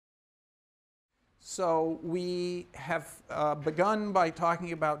So we have begun by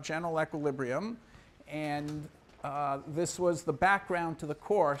talking about general equilibrium, and this was the background to the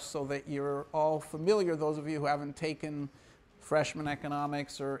course so that you're all familiar, those of you who haven't taken freshman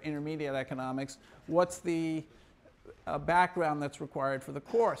economics or intermediate economics, what's the background that's required for the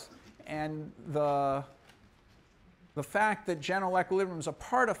course. And the fact that general equilibrium is a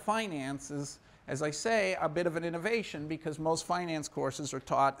part of finance is, as I say, a bit of an innovation because most finance courses are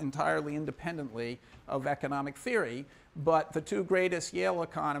taught entirely independently of economic theory. But the two greatest Yale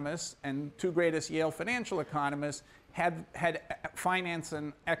economists and two greatest Yale financial economists had finance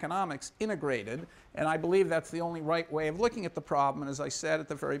and economics integrated. And I believe that's the only right way of looking at the problem. And as I said at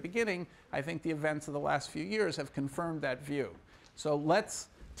the very beginning, I think the events of the last few years have confirmed that view. So let's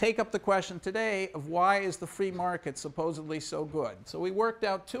take up the question today of why is the free market supposedly so good. So we worked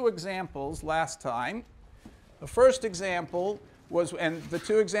out two examples last time. The first example was, and the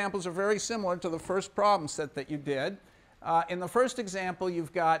two examples are very similar to the first problem set that you did. In the first example,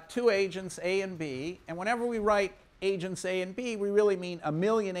 you've got two agents, A and B, and whenever we write agents A and B, we really mean a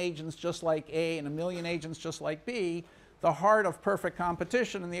million agents just like A and a million agents just like B. The heart of perfect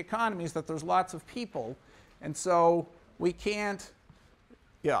competition in the economy is that there's lots of people, and so we can't.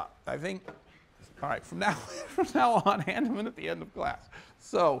 Yeah, I think, all right, from now on, hand them in at the end of class.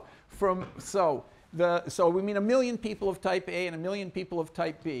 So we mean a million people of type A and a million people of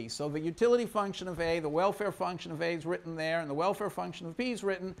type B. So the utility function of A, the welfare function of A is written there, and the welfare function of B is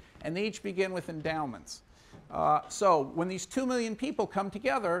written, and they each begin with endowments. So when these 2 million people come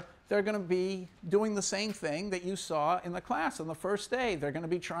together, they're going to be doing the same thing that you saw in the class on the first day. They're going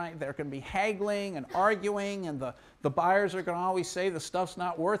to be haggling and arguing, and the buyers are going to always say the stuff's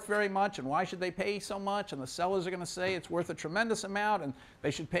not worth very much, and why should they pay so much? And the sellers are going to say it's worth a tremendous amount, and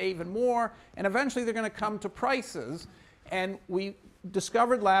they should pay even more. And eventually they're going to come to prices. And we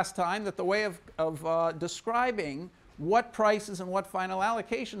discovered last time that the way of describing what prices and what final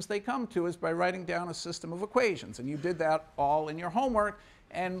allocations they come to is by writing down a system of equations. And you did that all in your homework,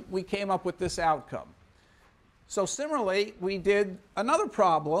 and we came up with this outcome. So similarly, we did another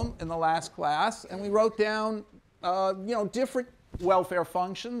problem in the last class, and we wrote down different welfare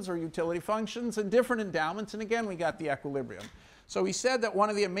functions or utility functions and different endowments, and again we got the equilibrium. So we said that one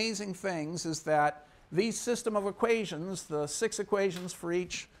of the amazing things is that these system of equations, the 6 equations for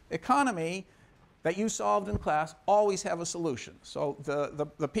each economy that you solved in class, always have a solution. So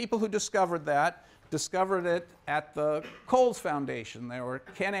the people who discovered that discovered it at the Coles Foundation. There were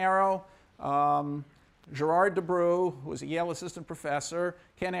Ken Arrow, Arrow-Debreu, who was a Yale assistant professor,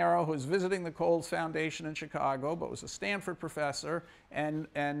 Ken Arrow, who was visiting the Coles Foundation in Chicago, but was a Stanford professor, and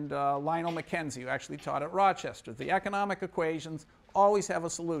Lionel McKenzie, who actually taught at Rochester. The economic equations always have a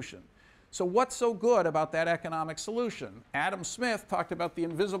solution. So what's so good about that economic solution? Adam Smith talked about the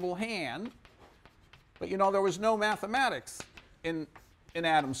invisible hand, but you know there was no mathematics in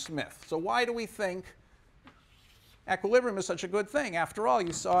Adam Smith. So why do we think equilibrium is such a good thing? After all,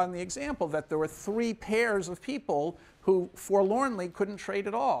 you saw in the example that there were 3 pairs of people who forlornly couldn't trade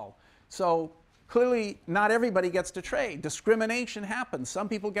at all. So clearly not everybody gets to trade. Discrimination happens. Some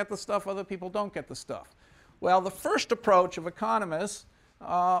people get the stuff, other people don't get the stuff. Well, the first approach of economists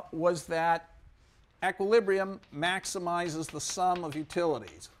was that equilibrium maximizes the sum of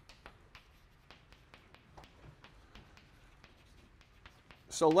utilities.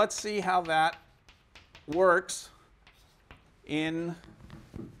 So let's see how that works in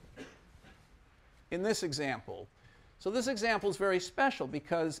this example. So this example is very special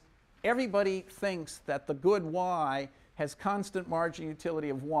because everybody thinks that the good y has constant margin utility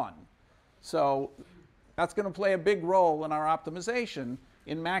of 1. So that's going to play a big role in our optimization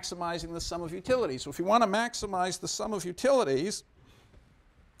in maximizing the sum of utilities. So if you want to maximize the sum of utilities,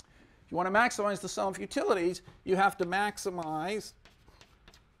 you have to maximize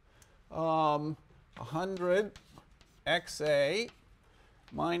 100 xa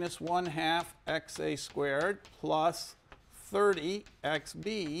minus 1/2 xa squared plus 30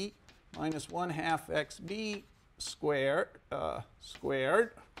 xb minus 1/2 xb squared.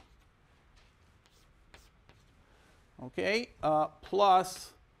 Okay,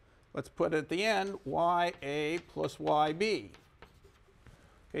 plus, let's put at the end, ya plus yb.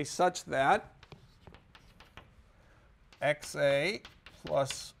 Okay, such that xa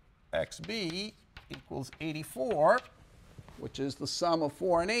plus xb equals 84, which is the sum of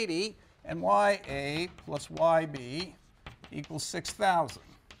 4 and 80, and ya plus yb equals 6,000.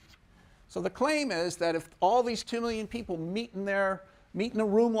 So the claim is that if all these 2 million people meet in their meet in a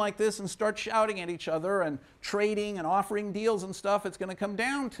room like this and start shouting at each other and trading and offering deals and stuff, it's going to come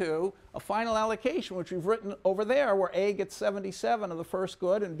down to a final allocation, which we've written over there, where A gets 77 of the first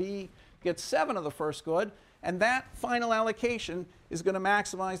good and B gets 7 of the first good. And that final allocation is going to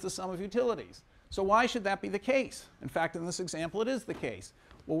maximize the sum of utilities. So why should that be the case? In fact, in this example, it is the case.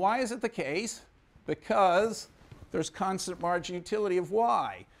 Well, why is it the case? Because there's constant margin utility of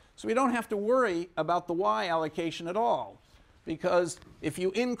y. So we don't have to worry about the y allocation at all. Because if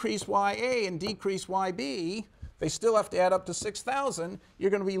you increase ya and decrease yb, they still have to add up to 6,000. You're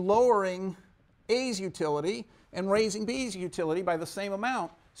going to be lowering a's utility and raising b's utility by the same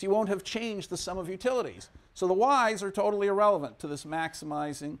amount. So you won't have changed the sum of utilities. So the y's are totally irrelevant to this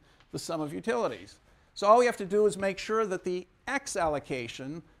maximizing the sum of utilities. So all we have to do is make sure that the x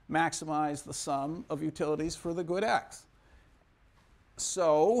allocation maximizes the sum of utilities for the good x.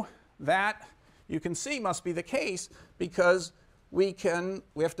 So that, you can see, must be the case because we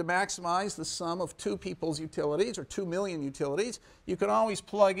have to maximize the sum of two people's utilities, or 2 million utilities. You can always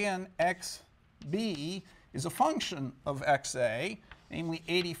plug in xb is a function of xa, namely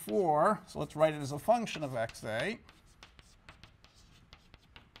 84. So let's write it as a function of xa.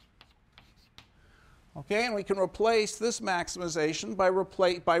 Okay, and we can replace this maximization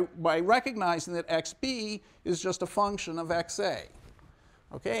by recognizing that xb is just a function of xa.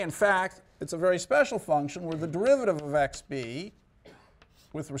 Okay, in fact, it's a very special function where the derivative of xb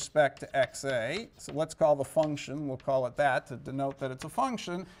with respect to xa, so let's call the function, we'll call it that to denote that it's a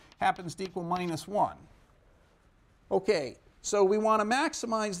function, happens to equal -1. Okay, so we want to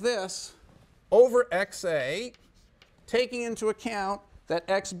maximize this over xa, taking into account that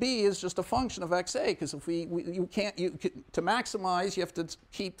xb is just a function of xa, because if to maximize, you have to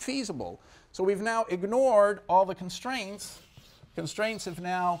keep feasible. So we've now ignored all the constraints. Constraints have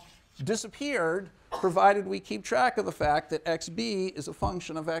now disappeared, provided we keep track of the fact that xb is a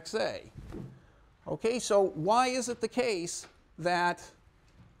function of xa. Okay, so why is it the case that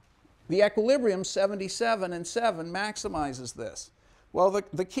the equilibrium 77 and 7 maximizes this? Well,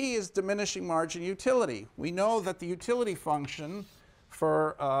 the key is diminishing margin utility. We know that the utility function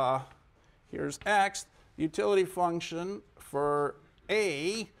for, here's x, the utility function for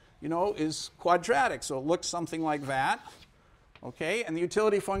A, is quadratic, so it looks something like that. Okay, and the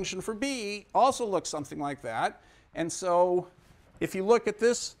utility function for B also looks something like that. And so if you look at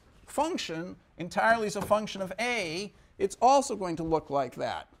this function entirely as a function of A, it's also going to look like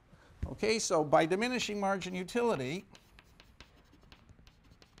that. Okay, so by diminishing marginal utility,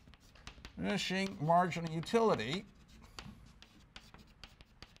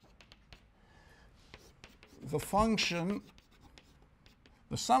 the function,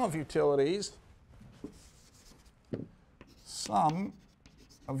 the sum of utilities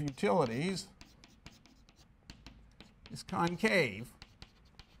is concave.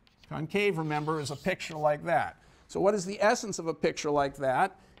 Concave, remember, is a picture like that. So what is the essence of a picture like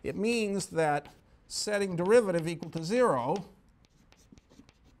that? It means that setting derivative equal to 0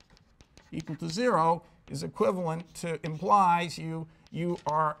 is equivalent to, implies you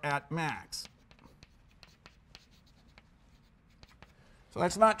are at max. So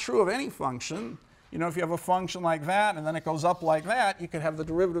that's not true of any function. If you have a function like that and then it goes up like that, you could have the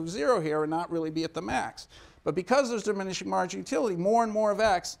derivative of 0 here and not really be at the max. But because there's diminishing margin utility, more and more of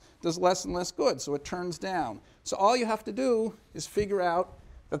x does less and less good, so it turns down. So all you have to do is figure out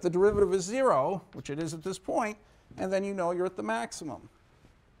that the derivative is 0, which it is at this point, and then you know you're at the maximum.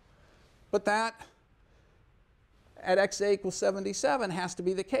 But that, at xa equals 77, has to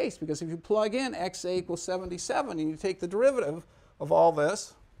be the case, because if you plug in xa equals 77 and you take the derivative of all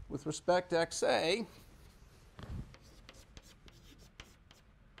this with respect to xa,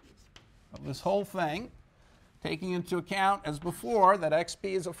 of this whole thing, taking into account, as before, that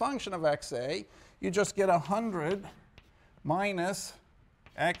xb is a function of xa, you just get 100 minus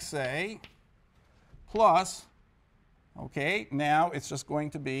xa plus, okay, now it's just going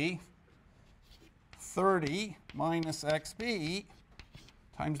to be 30 minus xb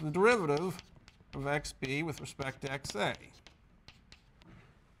times the derivative of xb with respect to xa.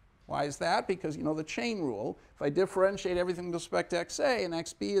 Why is that? Because you know the chain rule. If I differentiate everything with respect to xa, and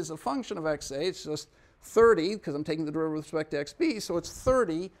xb is a function of xa, it's just 30, because I'm taking the derivative with respect to xb, so it's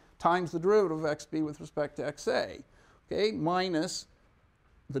 30 times the derivative of xb with respect to xa, okay, minus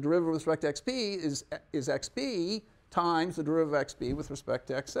the derivative with respect to xb is xb times the derivative of xb with respect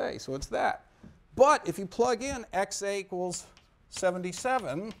to xa, so it's that. But if you plug in xa equals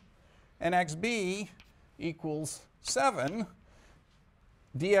 77 and xb equals 7,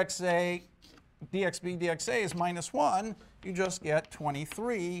 dxb dxa is minus 1, you just get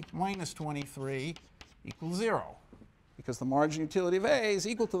 23 minus 23 equals 0. because the margin utility of A is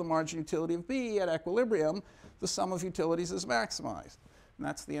equal to the margin utility of B at equilibrium, the sum of utilities is maximized. And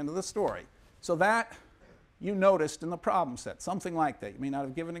that's the end of the story. So that you noticed in the problem set, something like that. You may not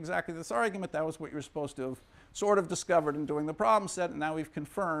have given exactly this argument. That was what you were supposed to have sort of discovered in doing the problem set, and now we've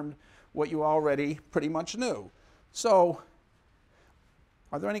confirmed what you already pretty much knew. So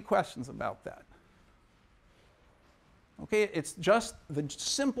are there any questions about that? Okay, it's just the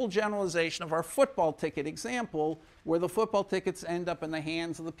simple generalization of our football ticket example, where the football tickets end up in the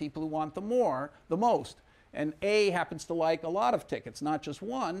hands of the people who want the most. And A happens to like a lot of tickets, not just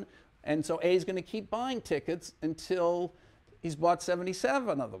one. And so A is going to keep buying tickets until he's bought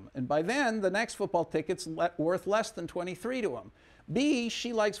 77 of them. And by then, the next football ticket's worth less than 23 to him. B,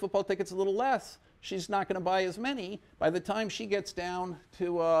 she likes football tickets a little less. She's not going to buy as many. By the time she gets down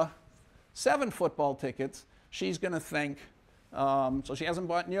to 7 football tickets, she's going to think, so she hasn't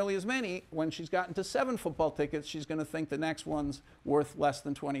bought nearly as many. When she's gotten to 7 football tickets, she's going to think the next one's worth less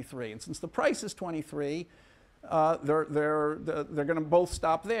than 23. And since the price is 23, they're going to both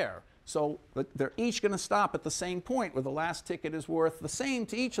stop there. So they're each going to stop at the same point where the last ticket is worth the same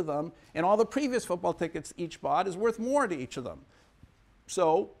to each of them, and all the previous football tickets each bought is worth more to each of them.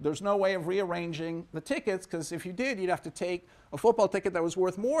 So there's no way of rearranging the tickets, because if you did, you'd have to take a football ticket that was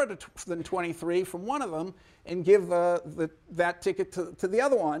worth more than 23 from one of them and give that ticket to the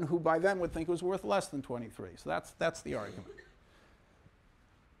other one, who by then would think it was worth less than 23. So that's the argument.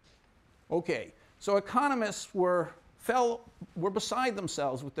 Okay, so economists were beside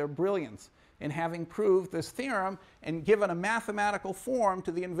themselves with their brilliance in having proved this theorem and given a mathematical form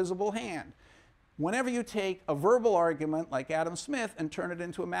to the invisible hand. Whenever you take a verbal argument like Adam Smith and turn it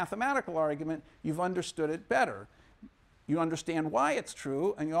into a mathematical argument, you've understood it better. You understand why it's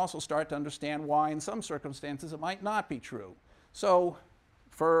true, and you also start to understand why in some circumstances it might not be true. So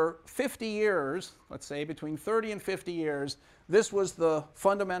for 50 years, let's say between 30 and 50 years, this was the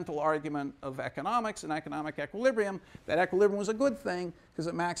fundamental argument of economics and economic equilibrium, that equilibrium was a good thing because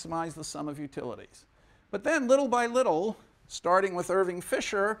it maximized the sum of utilities. But then little by little, starting with Irving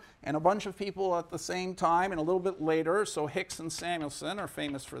Fisher and a bunch of people at the same time and a little bit later, so Hicks and Samuelson are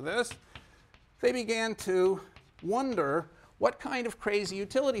famous for this, they began to wonder what kind of crazy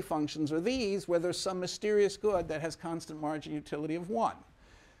utility functions are these where there's some mysterious good that has constant margin utility of 1.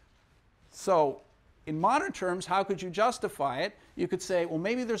 So in modern terms, how could you justify it? You could say, well,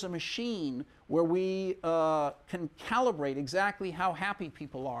 maybe there's a machine where we can calibrate exactly how happy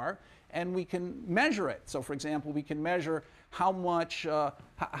people are, and we can measure it. So for example, we can measure how much,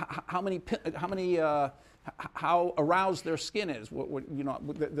 how aroused their skin is.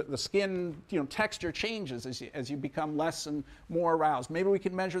 The skin texture changes as you become less and more aroused. Maybe we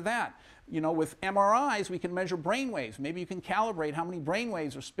can measure that. With MRIs, we can measure brain waves. Maybe you can calibrate how many brain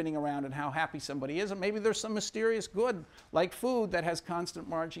waves are spinning around and how happy somebody is. And maybe there's some mysterious good, like food, that has constant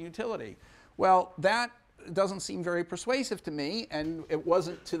margin utility. Well, that doesn't seem very persuasive to me, and it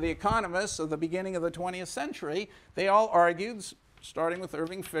wasn't to the economists of the beginning of the 20th century. They all argued, starting with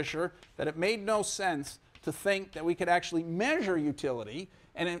Irving Fisher, that it made no sense to think that we could actually measure utility,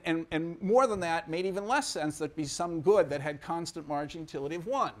 and more than that, made even less sense that be some good that had constant margin utility of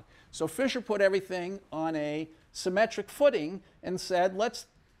 1. So Fisher put everything on a symmetric footing and said, let's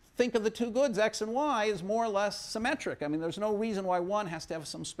think of the two goods, x and y, as more or less symmetric. I mean, there's no reason why one has to have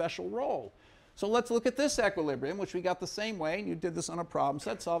some special role. So let's look at this equilibrium, which we got the same way, and you did this on a problem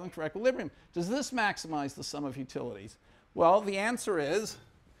set solving for equilibrium. Does this maximize the sum of utilities? Well, the answer is,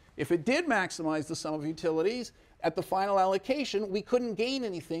 if it did maximize the sum of utilities, at the final allocation, we couldn't gain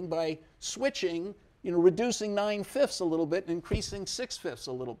anything by switching, reducing 9/5 a little bit and increasing 6/5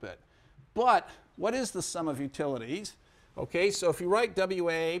 a little bit. But what is the sum of utilities? Okay, so if you write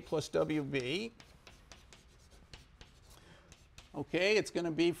WA plus WB, okay, it's going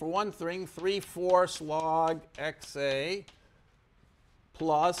to be, for one thing, 3/4 log XA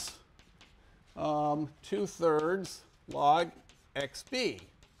plus 2/3 log XB.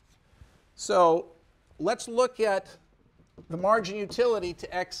 So let's look at the margin utility to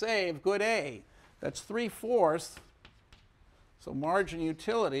XA of good A. That's 3/4. So margin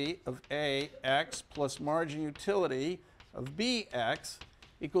utility of AX plus margin utility of BX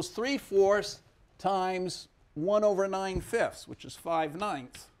equals 3/4 times 1/9/5, which is 5/9.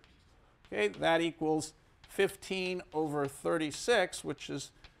 Okay, that equals 15/36, which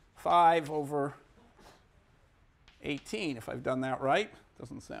is 5/18, if I've done that right.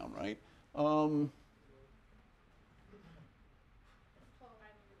 Doesn't sound right.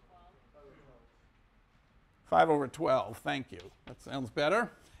 5/12, thank you. That sounds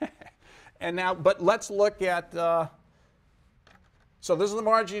better. And now, but let's look at, so this is the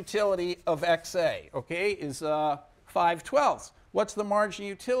margin utility of XA, okay, is 5/12. What's the marginal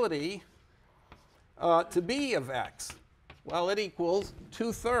utility to B of x? Well, it equals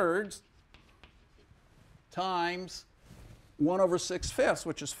 2/3 times 1/6,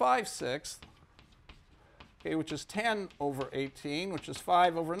 which is 5/6, okay, which is 10/18, which is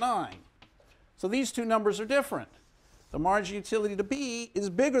 5/9. So these two numbers are different. The marginal utility to B is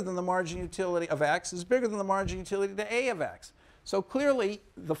bigger than the marginal utility of x, is bigger than the marginal utility to A of x. So clearly,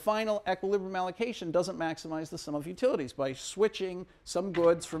 the final equilibrium allocation doesn't maximize the sum of utilities. By switching some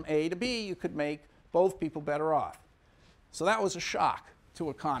goods from A to B, you could make both people better off. So that was a shock to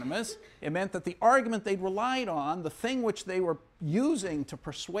economists. It meant that the argument they'd relied on, the thing which they were using to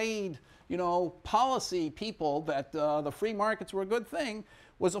persuade, policy people that the free markets were a good thing,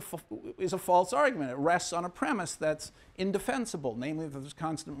 is a false argument. It rests on a premise that's indefensible, namely that there's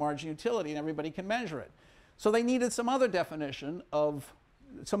constant marginal utility and everybody can measure it. So they needed some other definition of,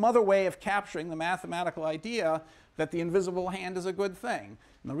 some other way of capturing the mathematical idea that the invisible hand is a good thing.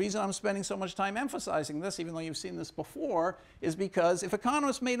 And the reason I'm spending so much time emphasizing this, even though you've seen this before, is because if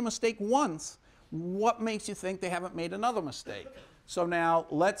economists made a mistake once, what makes you think they haven't made another mistake? So now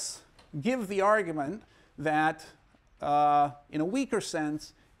let's give the argument that, in a weaker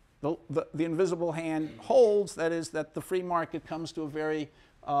sense, the invisible hand holds, that is, that the free market comes to a very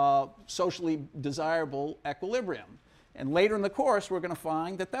socially desirable equilibrium. And later in the course, we're going to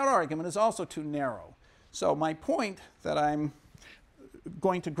find that that argument is also too narrow. So my point that I'm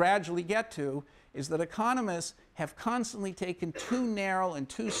going to gradually get to is that economists have constantly taken too narrow and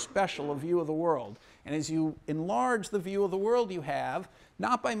too special a view of the world. And as you enlarge the view of the world you have,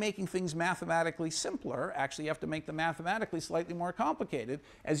 not by making things mathematically simpler, actually you have to make them mathematically slightly more complicated.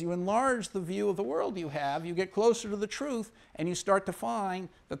 As you enlarge the view of the world you have, you get closer to the truth and you start to find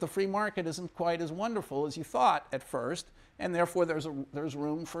that the free market isn't quite as wonderful as you thought at first, and therefore there's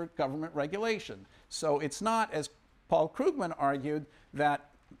room for government regulation. So it's not, as Paul Krugman argued, that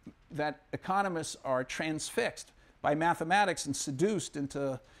economists are transfixed by mathematics and seduced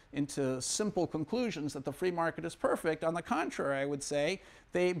into simple conclusions that the free market is perfect. On the contrary, I would say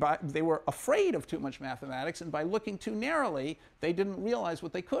they were afraid of too much mathematics, and by looking too narrowly, they didn't realize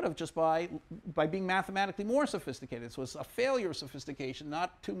what they could have just by being mathematically more sophisticated. So it's a failure of sophistication,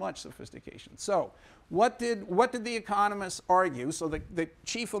 not too much sophistication. So what did the economists argue? So the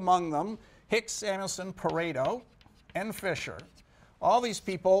chief among them, Hicks, Samuelson, Pareto, and Fisher, all these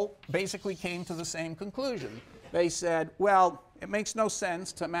people basically came to the same conclusion. They said, well, it makes no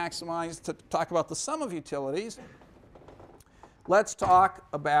sense to talk about the sum of utilities. Let's talk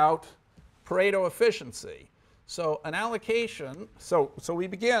about Pareto efficiency. So an allocation, so we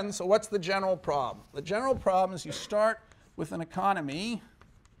begin, so what's the general problem? The general problem is you start with an economy,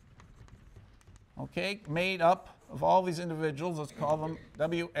 okay, made up of all these individuals. Let's call them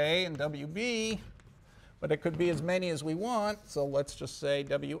WA and WB, but it could be as many as we want. So let's just say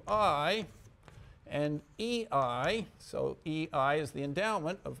WI and EI. So EI is the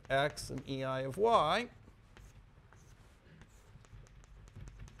endowment of X and EI of Y.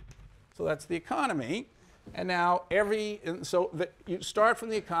 So that's the economy. And now you start from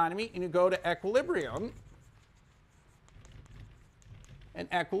the economy and you go to equilibrium. And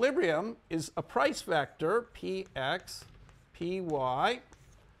equilibrium is a price vector, Px, Py,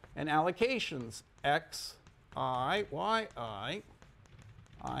 and allocations, Xi, Yi, I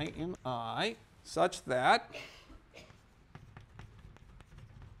and I, such that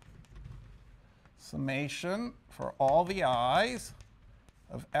summation for all the i's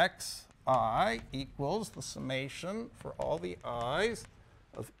of Xi equals the summation for all the i's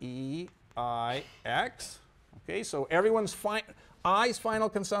of EIX. Okay, so everyone's I's final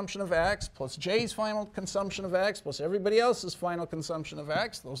consumption of X plus J's final consumption of X plus everybody else's final consumption of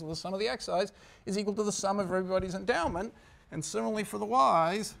X, those are the sum of the Xi's, is equal to the sum of everybody's endowment. And similarly for the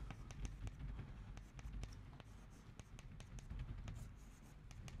Y's,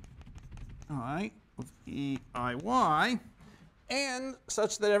 all right, with EIY, and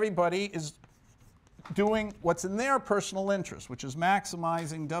such that everybody is doing what's in their personal interest, which is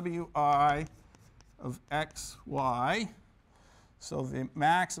maximizing WI of XY. So the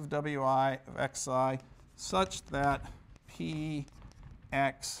max of WI of XI such that PX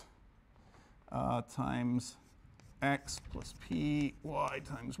times X plus PY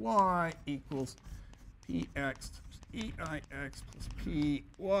times Y equals PX times EIX plus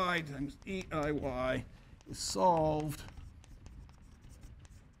PY times EIY is solved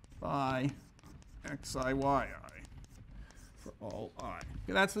by XIYI. for all I.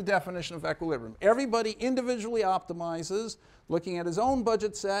 That's the definition of equilibrium. Everybody individually optimizes, looking at his own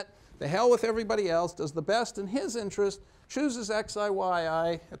budget set, the hell with everybody else, does the best in his interest, chooses xi,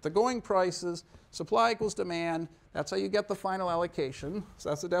 yi at the going prices, supply equals demand. That's how you get the final allocation. So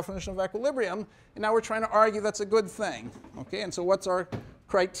that's the definition of equilibrium. And now we're trying to argue that's a good thing. Okay, and so what's our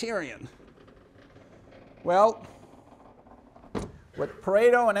criterion? Well, what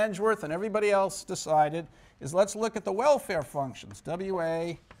Pareto and Edgeworth and everybody else decided is let's look at the welfare functions,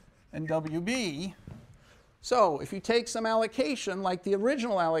 WA and WB. So if you take some allocation, like the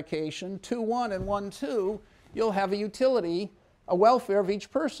original allocation, 2, 1 and 1, 2, you'll have a utility, a welfare of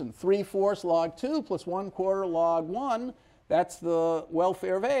each person. 3/4 log 2 plus 1/4 log 1. That's the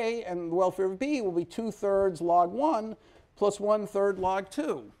welfare of A, and the welfare of B will be 2/3 log 1 plus 1/3 log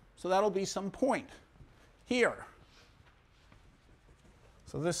 2. So that'll be some point here.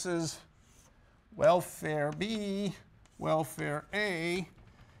 So this is welfare B, welfare A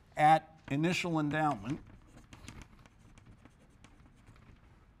at initial endowment.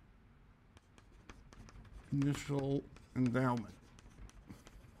 Initial endowment.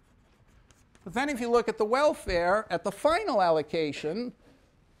 But then if you look at the welfare at the final allocation,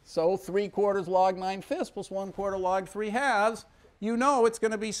 so 3/4 log 9/5 plus 1/4 log 3/2, you know it's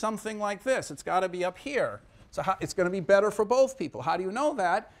going to be something like this. It's got to be up here. So it's going to be better for both people. How do you know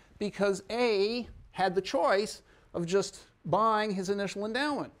that? Because A had the choice of just buying his initial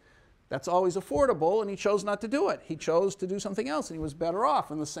endowment. That's always affordable, and he chose not to do it. He chose to do something else, and he was better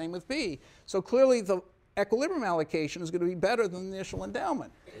off, and the same with B. So clearly the equilibrium allocation is going to be better than the initial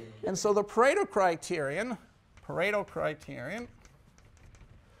endowment. And so the Pareto criterion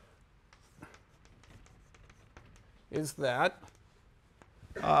is that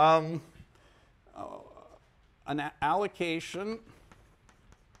an allocation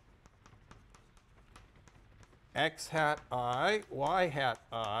x hat I, y hat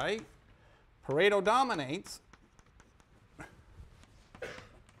I, Pareto dominates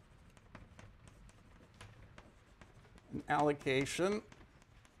an allocation,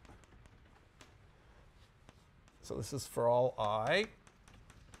 so this is for all I,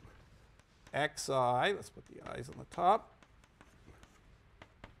 xi, let's put the i's on the top,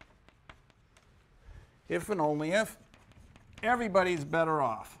 if and only if everybody's better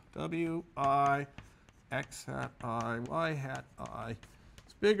off. Wi x hat I, y hat I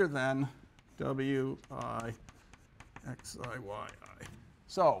is bigger than Wi xi, yi.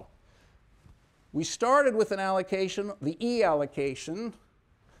 So we started with an allocation, the E allocation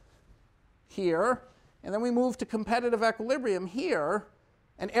here, and then we moved to competitive equilibrium here,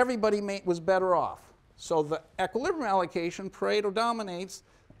 and everybody was better off. So the equilibrium allocation, Pareto dominates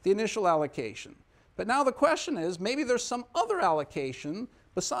the initial allocation. But now the question is, maybe there's some other allocation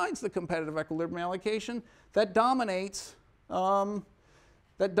besides the competitive equilibrium allocation that dominates the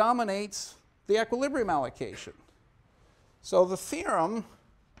equilibrium allocation. So the theorem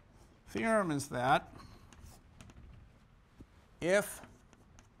is that if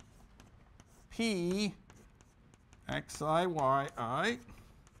P xi, yi,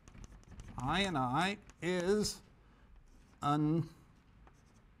 I and I is an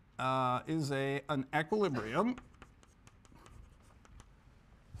equilibrium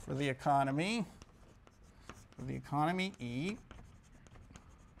for the economy E.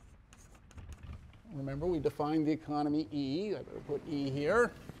 Remember, we defined the economy E. I better put E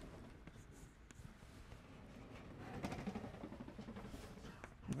here.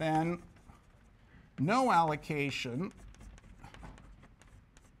 Then no allocation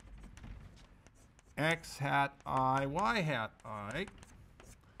x hat I, y hat I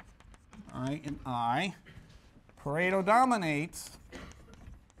and I, Pareto dominates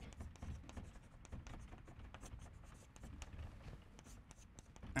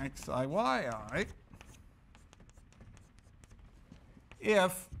xi, yi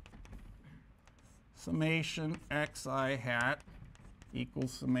if summation xi hat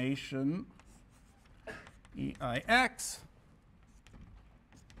equals summation EIX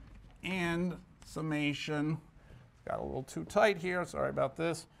and summation, got a little too tight here, sorry about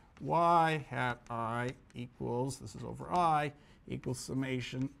this, y hat I equals, this is over I, equals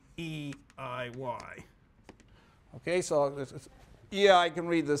summation EIY. Okay, so yeah, I can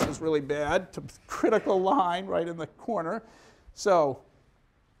read this, it's really bad, it's a critical line right in the corner. So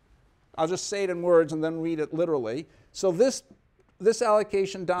I'll just say it in words and then read it literally. So this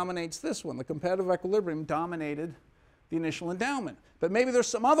allocation dominates this one. The competitive equilibrium dominated the initial endowment. But maybe there's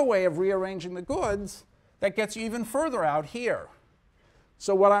some other way of rearranging the goods that gets you even further out here.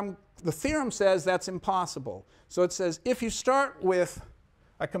 So the theorem says that's impossible. So it says if you start with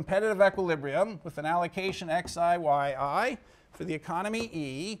a competitive equilibrium with an allocation xi, yi for the economy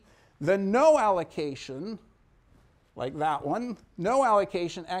E, the no allocation, like that one, no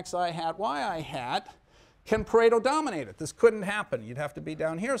allocation xi hat, yi hat, can Pareto dominate it? This couldn't happen. You'd have to be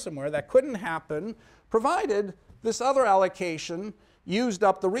down here somewhere. That couldn't happen provided this other allocation used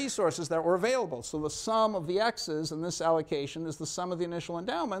up the resources that were available. So the sum of the x's in this allocation is the sum of the initial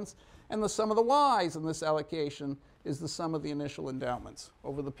endowments, and the sum of the y's in this allocation is the sum of the initial endowments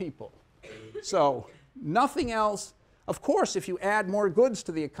over the people. So nothing else. Of course, if you add more goods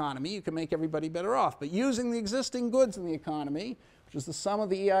to the economy, you can make everybody better off. But using the existing goods in the economy, which is the sum of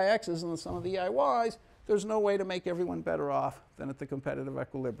the EIX's and the sum of the EIY's, there's no way to make everyone better off than at the competitive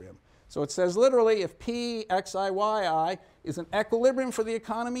equilibrium. So it says literally, if P, xi, yi is an equilibrium for the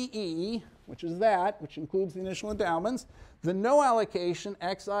economy E, which is that, which includes the initial endowments, the no allocation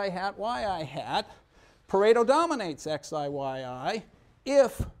xi hat, yi hat, Pareto dominates xi, yi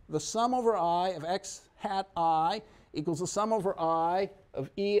if the sum over I of x hat I equals the sum over I of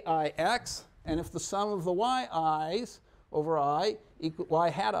EIX, and if the sum of the yi's over I, y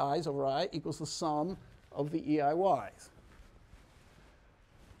hat i's over I equals the sum of the EIY's.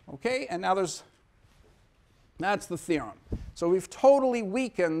 Okay, and now that's the theorem. So we've totally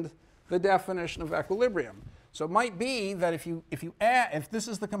weakened the definition of equilibrium. So it might be that if this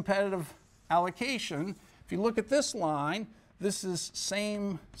is the competitive allocation, if you look at this line, this is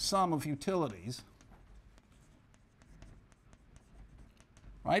same sum of utilities.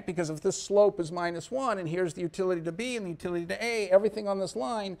 Right? Because if this slope is -1 and here's the utility to B and the utility to A, everything on this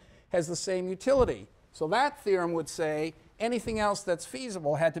line has the same utility. So that theorem would say anything else that's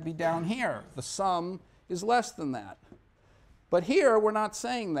feasible had to be down here. The sum is less than that. But here we're not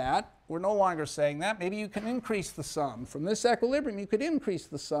saying that. We're no longer saying that. Maybe you can increase the sum. From this equilibrium, you could increase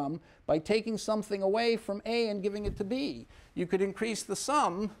the sum by taking something away from A and giving it to B. You could increase the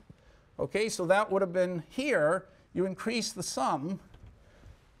sum. Okay, so that would have been here. You increase the sum.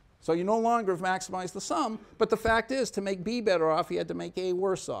 So you no longer have maximized the sum, but the fact is, to make B better off, you had to make A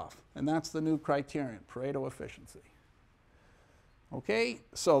worse off. And that's the new criterion, Pareto efficiency. Okay,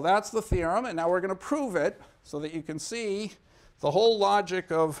 so that's the theorem, and now we're going to prove it so that you can see the whole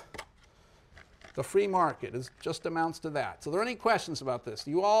logic of the free market just amounts to that. So are there any questions about this?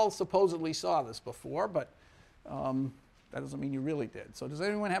 You all supposedly saw this before, but that doesn't mean you really did. So does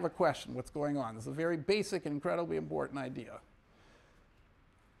anyone have a question? What's going on? This is a very basic and incredibly important idea.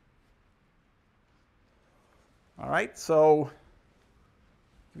 All right, so I'll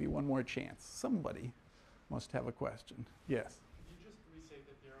give you one more chance. Somebody must have a question. Yes? Could you just restate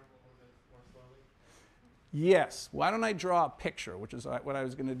the theorem a little bit more slowly? Yes. Why don't I draw a picture, which is what I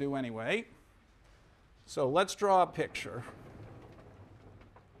was going to do anyway. So let's draw a picture.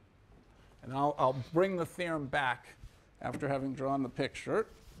 And I'll bring the theorem back after having drawn the picture.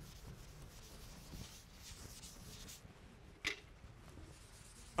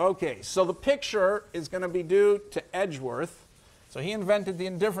 Okay, so the picture is going to be due to Edgeworth. So he invented the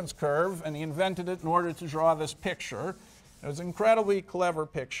indifference curve, and he invented it in order to draw this picture. It was an incredibly clever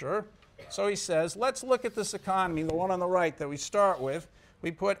picture. So he says, let's look at this economy, the one on the right that we start with.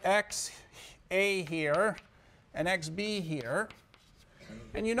 We put XA here and XB here.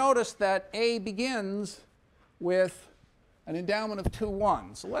 And you notice that A begins with an endowment of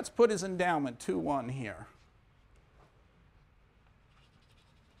 2-1. So let's put his endowment 2-1 here.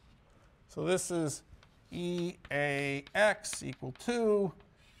 So this is EAX equal 2,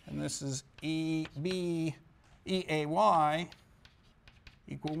 and this is EAY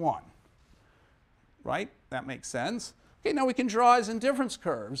equal 1. Right? That makes sense. Okay, now we can draw his indifference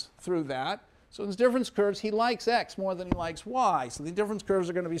curves through that. So in his difference curves, he likes X more than he likes Y. So the indifference curves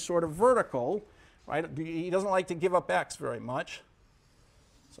are going to be sort of vertical. Right? He doesn't like to give up X very much.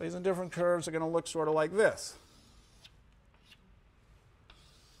 So his indifference curves are going to look sort of like this.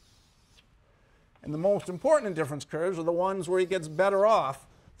 And the most important indifference curves are the ones where he gets better off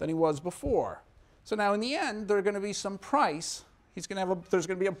than he was before. So now in the end, there's going to be some price. There's going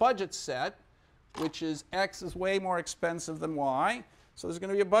to be a budget set, which is X is way more expensive than Y. So there's going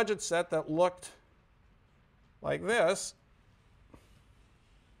to be a budget set that looked like this.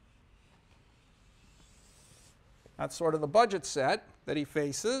 That's sort of the budget set that he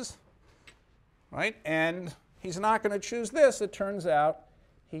faces. Right? And he's not going to choose this. It turns out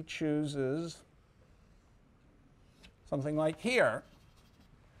he chooses something like here,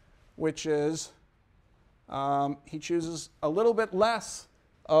 which is he chooses a little bit less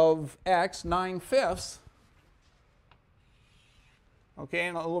of X, 9/5, okay,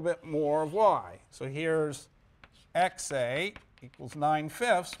 and a little bit more of Y. So here's XA equals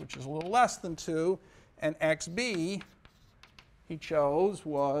 9/5, which is a little less than 2, and XB, he chose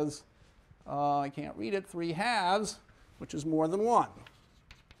was, I can't read it, 3/2, which is more than 1.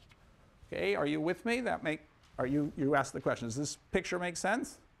 Okay, are you with me? You asked the question. Does this picture make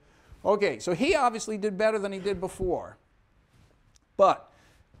sense? Okay, so he obviously did better than he did before. But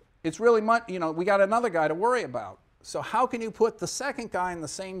it's really much, we got another guy to worry about. So how can you put the second guy in the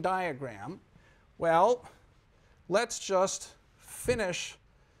same diagram? Well, let's just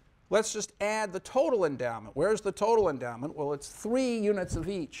add the total endowment. Where's the total endowment? Well, it's 3 units of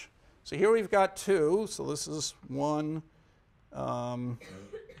each. So here we've got 2. So this is 1,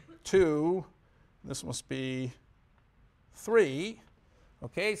 2. This must be 3.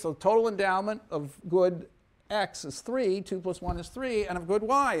 Okay, so total endowment of good x is 3. 2 plus 1 is 3. And of good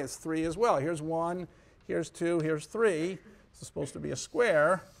y is 3 as well. Here's 1, here's 2, here's 3. This is supposed to be a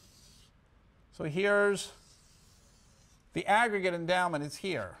square. So here's the aggregate endowment is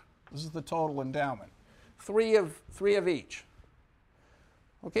here. This is the total endowment. 3 of each.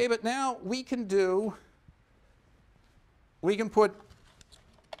 Okay, but now we can put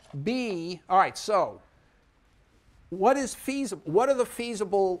B. All right, so what is feasible? What are the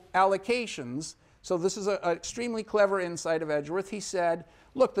feasible allocations? So this is an extremely clever insight of Edgeworth. He said,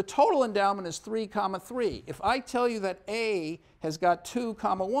 look, the total endowment is 3, 3. If I tell you that A has got 2,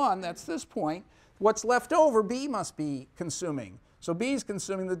 1, that's this point, what's left over B must be consuming. So B is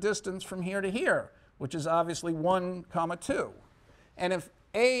consuming the distance from here to here, which is obviously 1, 2. And if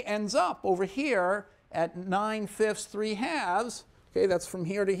A ends up over here at 9/5, 3/2, okay, that's from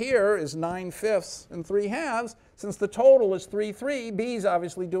here to here is 9/5 and 3/2. Since the total is 3, 3, B is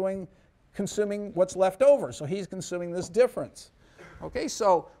obviously consuming what's left over. So he's consuming this difference. Okay,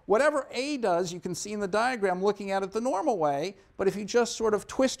 so whatever A does, you can see in the diagram looking at it the normal way. But if you just sort of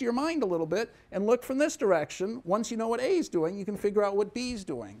twist your mind a little bit and look from this direction, once you know what A is doing, you can figure out what B is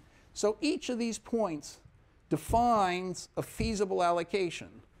doing. So each of these points defines a feasible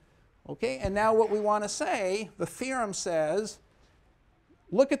allocation. Okay, and now what we want to say, the theorem says,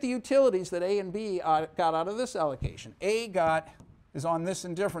 look at the utilities that A and B got out of this allocation. A is on this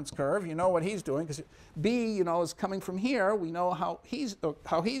indifference curve. You know what he's doing, because B, is coming from here. We know how he's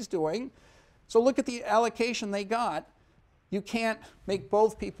doing. So look at the allocation they got. You can't make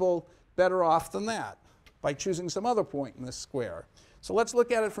both people better off than that by choosing some other point in this square. So let's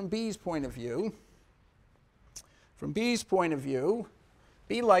look at it from B's point of view. From B's point of view,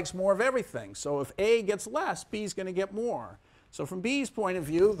 B likes more of everything. So if A gets less, B's going to get more. So from B's point of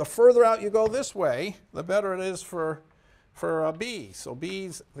view, the further out you go this way, the better it is for B. So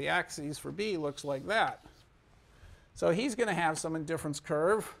the axis for B looks like that. So he's going to have some indifference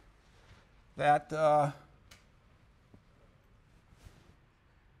curve that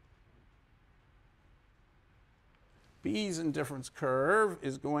B's indifference curve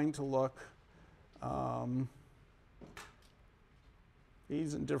is going to look,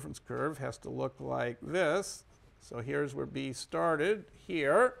 B's indifference curve has to look like this. So here's where B started,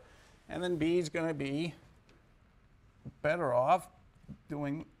 here. And then B is going to be better off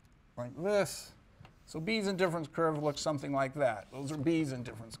doing like this. So B's indifference curve looks something like that. Those are B's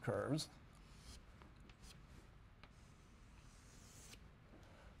indifference curves.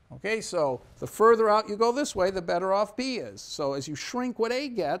 Okay, so the further out you go this way, the better off B is. So as you shrink what A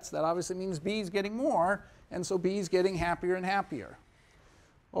gets, that obviously means B is getting more, and so B is getting happier and happier.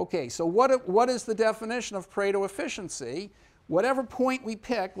 Okay, so what is the definition of Pareto efficiency? Whatever point we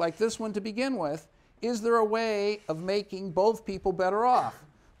pick, like this one to begin with, is there a way of making both people better off?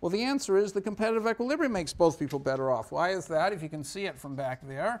 Well, the answer is the competitive equilibrium makes both people better off. Why is that? If you can see it from back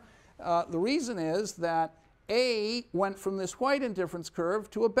there. The reason is that A went from this white indifference curve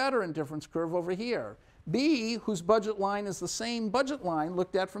to a better indifference curve over here. B, whose budget line is the same budget line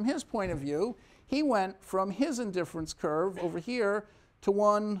looked at from his point of view, he went from his indifference curve over here to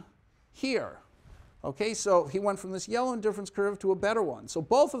one here. Okay, so he went from this yellow indifference curve to a better one. So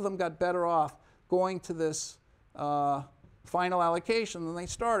both of them got better off going to this final allocation than they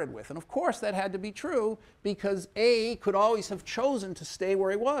started with. And of course that had to be true because A could always have chosen to stay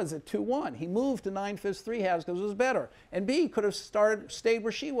where he was at 2-1. He moved to 9/5 3/2 because it was better. And B could have stayed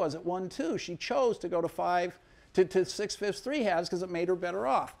where she was at 1-2. She chose to go to 6/5 3/2 because it made her better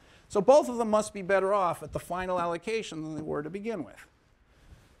off. So both of them must be better off at the final allocation than they were to begin with.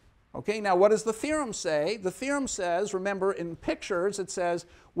 Okay, now what does the theorem say? The theorem says, remember in pictures, it says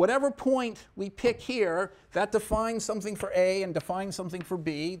whatever point we pick here, that defines something for A and defines something for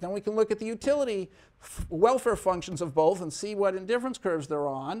B. Then we can look at the utility welfare functions of both and see what indifference curves they're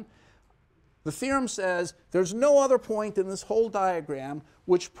on. The theorem says there's no other point in this whole diagram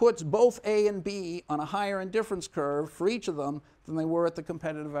which puts both A and B on a higher indifference curve for each of them than they were at the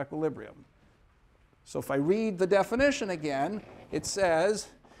competitive equilibrium. So if I read the definition again, It says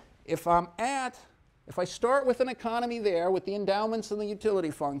if I start with an economy there with the endowments and the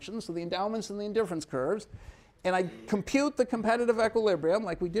utility functions, so the endowments and the indifference curves, and I compute the competitive equilibrium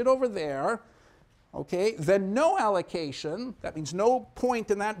like we did over there, okay, then no allocation, that means no point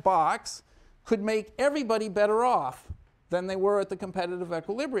in that box, could make everybody better off than they were at the competitive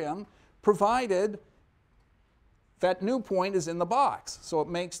equilibrium, provided that new point is in the box. So it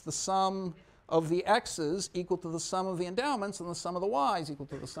makes the sum of the x's equal to the sum of the endowments, and the sum of the y's equal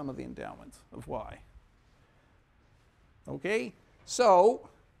to the sum of the endowments of y. Okay? So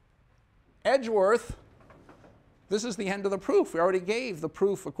Edgeworth, this is the end of the proof. We already gave the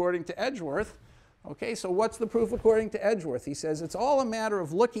proof according to Edgeworth. Okay, so what's the proof according to Edgeworth? He says it's all a matter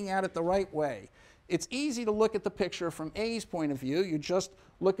of looking at it the right way. It's easy to look at the picture from A's point of view. You just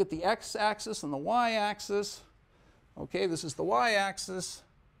look at the x-axis and the y-axis. Okay, this is the y-axis.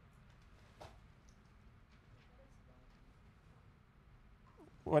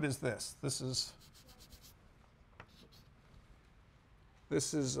 What is this? This is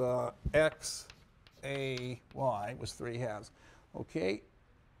x, a, y was 3/2. Okay,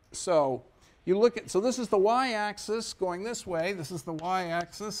 so you look at, so this is the y-axis going this way, this is the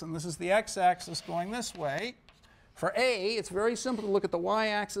y-axis, and this is the x-axis going this way. For A, it's very simple to look at the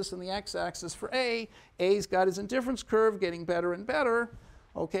y-axis and the x-axis for A. A's got his indifference curve getting better and better,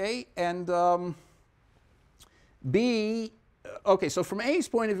 okay, and B, okay, so from A's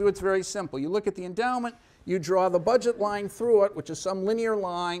point of view, it's very simple. You look at the endowment, you draw the budget line through it, which is some linear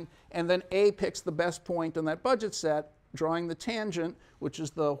line, and then A picks the best point on that budget set, drawing the tangent, which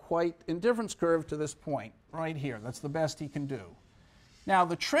is the white indifference curve to this point right here. That's the best he can do. Now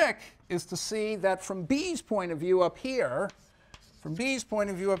the trick is to see that from B's point of view up here, things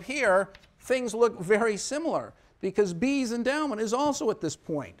look very similar, because B's endowment is also at this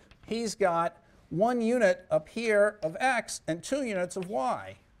point. He's got 1 unit up here of x and 2 units of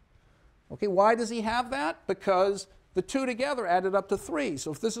y. Okay, why does he have that? Because the two together added up to 3.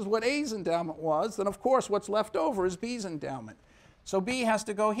 So if this is what A's endowment was, then of course what's left over is B's endowment. So B has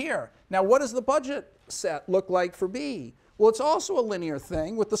to go here. Now what does the budget set look like for B? Well, it's also a linear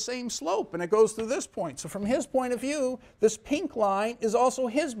thing with the same slope, and it goes through this point. So from his point of view, this pink line is also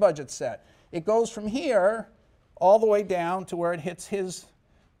his budget set. It goes from here all the way down to where it hits his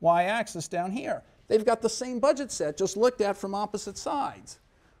y-axis down here. They've got the same budget set, just looked at from opposite sides.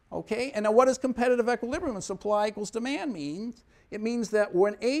 Okay, and now what does competitive equilibrium and supply equals demand mean? It means that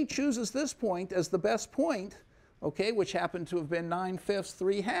when A chooses this point as the best point, okay, which happened to have been 9/5,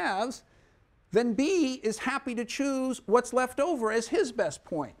 3/2, then B is happy to choose what's left over as his best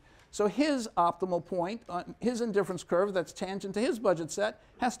point. So his optimal point on his indifference curve that's tangent to his budget set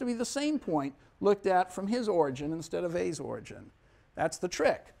has to be the same point looked at from his origin instead of A's origin. That's the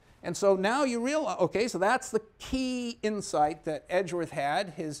trick. And so now you realize, okay, so that's the key insight that Edgeworth had,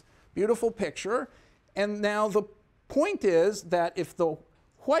 his beautiful picture. And now the point is that if the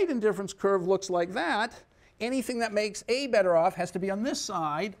white indifference curve looks like that, anything that makes A better off has to be on this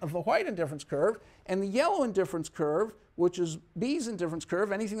side of the white indifference curve. And the yellow indifference curve, which is B's indifference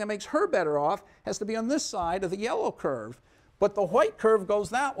curve, anything that makes her better off has to be on this side of the yellow curve. But the white curve goes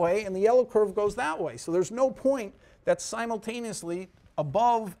that way and the yellow curve goes that way. So there's no point that's simultaneously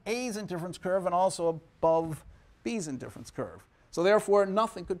above A's indifference curve and also above B's indifference curve. So therefore,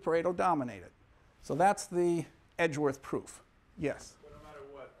 nothing could Pareto dominate it. So that's the Edgeworth proof. Yes? But no matter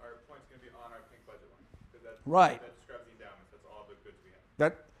what, our point's going to be on our pink budget line. Because Right. That describes the endowments. That's all the goods we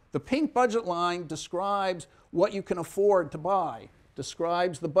have. The pink budget line describes what you can afford to buy,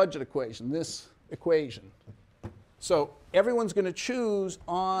 describes the budget equation, this equation. So everyone's going to choose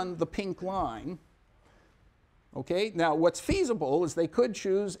on the pink line. Okay, now what's feasible is they could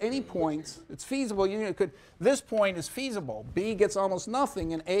choose any points. It's feasible. This point is feasible. B gets almost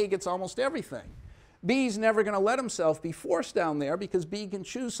nothing and A gets almost everything. B's never going to let himself be forced down there because B can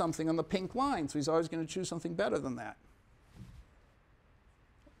choose something on the pink line, so he's always going to choose something better than that.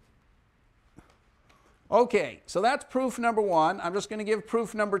 Okay, so that's proof number 1. I'm just going to give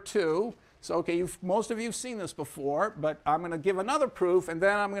proof number 2. So, okay, most of you have seen this before, but I'm going to give another proof, and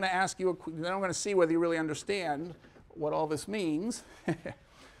then I'm going to ask you, then I'm going to see whether you really understand what all this means.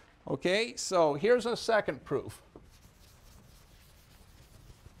 Okay, so here's a second proof.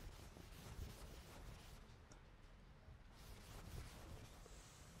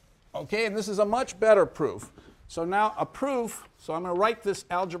 Okay, and this is a much better proof. So now a proof, so I'm going to write this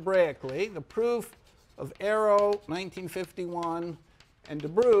algebraically, the proof of Arrow, 1951, and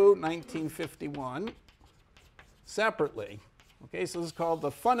Debreu, 1951, separately. Okay, so this is called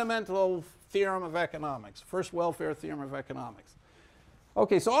the fundamental theorem of economics, first welfare theorem of economics.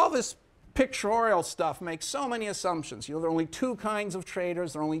 Okay, so all this pictorial stuff makes so many assumptions. You know, there are only two kinds of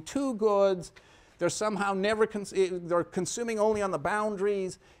traders, there are only two goods, they're somehow never, they're consuming only on the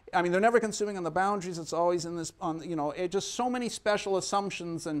boundaries. I mean, they're never consuming on the boundaries, it's always in this, you know, just so many special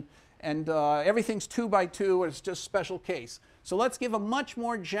assumptions, and everything's 2 by 2, it's just special case. So let's give a much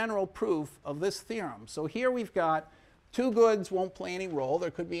more general proof of this theorem. So here we've got two goods won't play any role.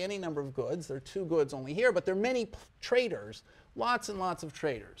 There could be any number of goods. There are two goods only here, but there are many traders, lots and lots of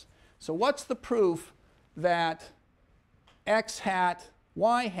traders. So what's the proof that X hat,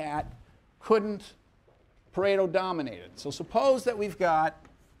 Y hat couldn't Pareto dominate it? So suppose that we've got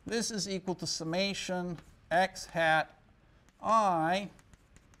this is equal to summation X hat I,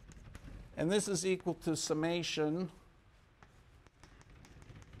 and this is equal to summation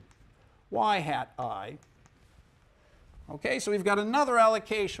Y hat I. Okay, so we've got another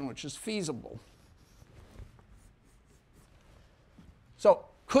allocation which is feasible. So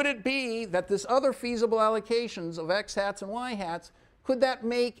could it be that this other feasible allocations of X hats and Y hats, could that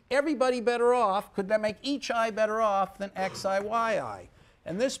make everybody better off? Could that make each I better off than Xi, Yi?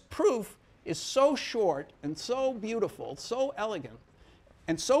 And this proof is so short and so beautiful, so elegant,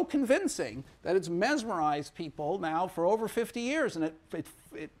 and so convincing that it's mesmerized people now for over 50 years, and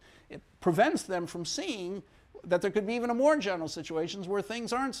it prevents them from seeing that there could be even a more general situations where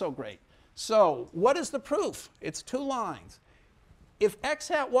things aren't so great. So what is the proof? It's 2 lines. If X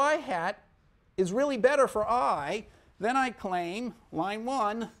hat, Y hat is really better for I, then I claim, line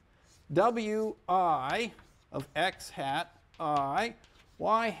 1, Wi of X hat I,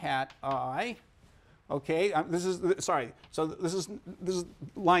 Y hat I. Okay, this is, sorry, so this is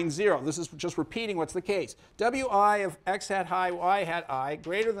line 0. This is just repeating what's the case. Wi of X hat I, Y hat I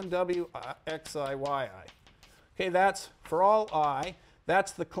greater than W Xi, Yi. Okay, that's for all I.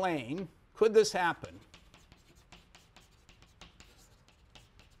 That's the claim. Could this happen?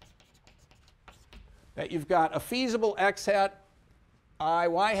 That you've got a feasible X hat I,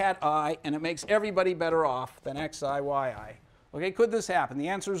 Y hat I, and it makes everybody better off than Xi, Yi. Okay, could this happen? The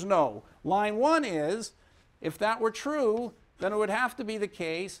answer is no. Line 1 is, if that were true, then it would have to be the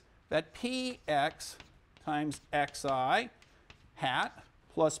case that Px times Xi hat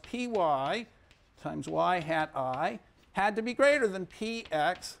plus Py times Y hat I had to be greater than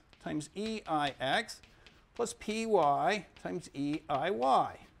Px times Eix plus Py times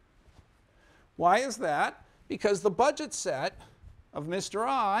Eiy. Why is that? Because the budget set of Mr.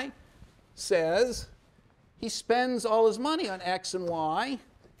 I says he spends all his money on X and Y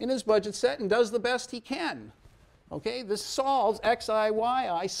in his budget set and does the best he can. Okay, this solves Xi,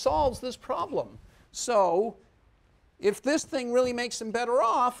 Yi solves this problem. So if this thing really makes him better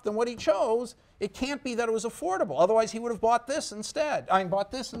off than what he chose, it can't be that it was affordable. Otherwise, he would have bought this instead.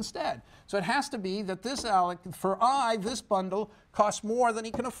 Bought this instead. So it has to be that this for I, this bundle costs more than he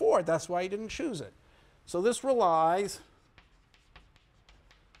can afford. That's why he didn't choose it. So this relies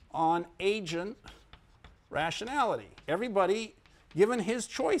on agent rationality. Everybody, given his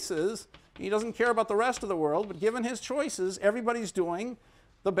choices, he doesn't care about the rest of the world, but given his choices, everybody's doing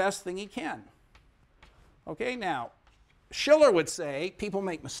the best thing he can. Okay, now, Schiller would say people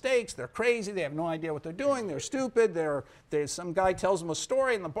make mistakes, they're crazy, they have no idea what they're doing, they're stupid, there's some guy tells them a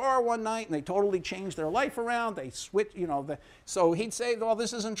story in the bar one night and they totally change their life around, they switch, you know, so he'd say, well,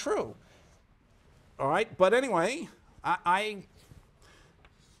 this isn't true. All right, but anyway, I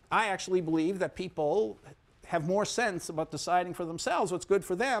actually believe that people have more sense about deciding for themselves what's good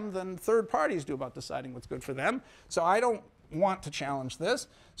for them than third parties do about deciding what's good for them. So I don't want to challenge this.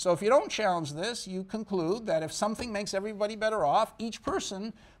 So if you don't challenge this, you conclude that if something makes everybody better off, each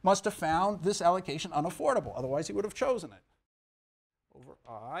person must have found this allocation unaffordable. Otherwise, he would have chosen it. Over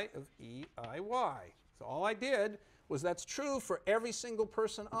I of Eiy. So all I did was that's true for every single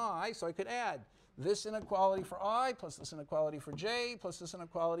person I, so I could add this inequality for I plus this inequality for j plus this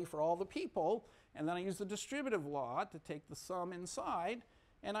inequality for all the people, and then I use the distributive law to take the sum inside,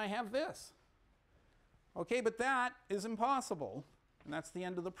 and I have this. Okay, but that is impossible, and that's the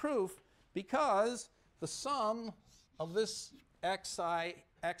end of the proof, because the sum of this X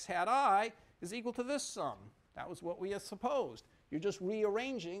hat I is equal to this sum. That was what we supposed. You're just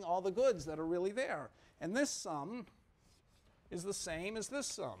rearranging all the goods that are really there. And this sum is the same as this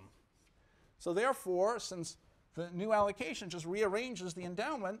sum. So therefore, since the new allocation just rearranges the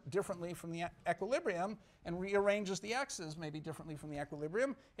endowment differently from the equilibrium and rearranges the x's maybe differently from the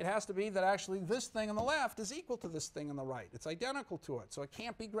equilibrium, it has to be that actually this thing on the left is equal to this thing on the right. It's identical to it, so it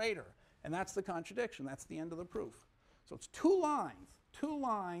can't be greater. And that's the contradiction. That's the end of the proof. So it's 2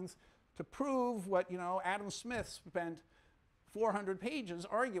 lines to prove what, you know, Adam Smith spent 400 pages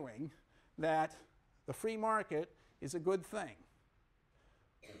arguing, that the free market is a good thing.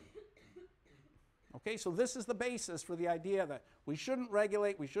 Okay, so this is the basis for the idea that we shouldn't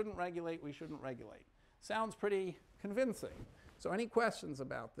regulate, we shouldn't regulate, we shouldn't regulate. Sounds pretty convincing. So any questions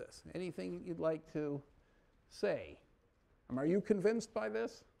about this? Anything you'd like to say? Are you convinced by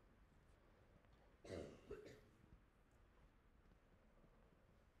this?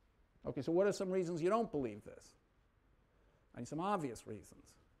 Okay, so what are some reasons you don't believe this? I mean, some obvious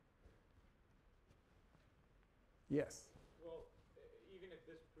reasons. Yes? Well, even if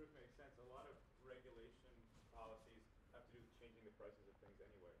this proof makes sense, a lot of regulation policies have to do with changing the prices of things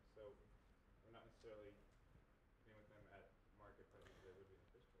anyway. So we're not necessarily dealing with them at market prices as they would be in the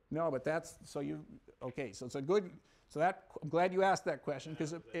first place. No, but that's, so you, okay, so it's a good, so that, I'm glad you asked that question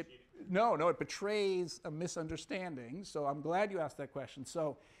because it betrays a misunderstanding. So I'm glad you asked that question.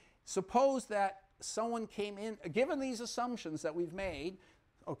 So suppose that someone came in, given these assumptions that we've made,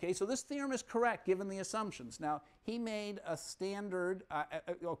 okay, so this theorem is correct given the assumptions. Now, he made a standard,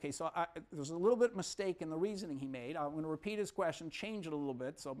 okay, so there's a little bit mistake in the reasoning he made. I'm going to repeat his question, change it a little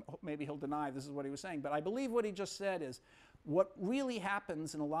bit, so maybe he'll deny this is what he was saying. But I believe what he just said is what really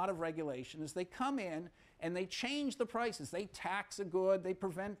happens in a lot of regulation is they come in and they change the prices. They tax a good, they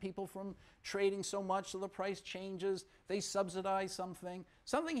prevent people from trading so much so the price changes, they subsidize something.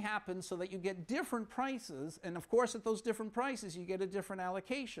 Something happens so that you get different prices, and of course at those different prices you get a different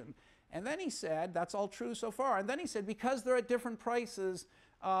allocation. And then he said, that's all true so far, and then he said because they're at different prices,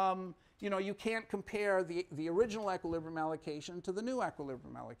 you know, you can't compare the original equilibrium allocation to the new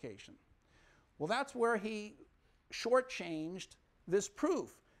equilibrium allocation. Well, that's where he shortchanged this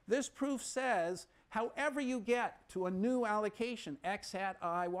proof. This proof says however you get to a new allocation, x hat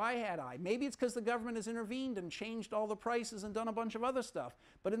I, y hat I, maybe it's because the government has intervened and changed all the prices and done a bunch of other stuff,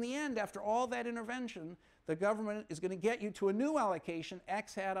 but in the end, after all that intervention, the government is going to get you to a new allocation,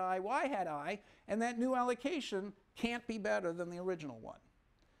 x hat I, y hat I, and that new allocation can't be better than the original one.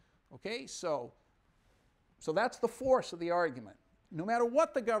 Okay, so that's the force of the argument. No matter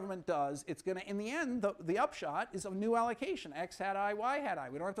what the government does, it's going to, in the end, the upshot is a new allocation, x hat I, y hat I.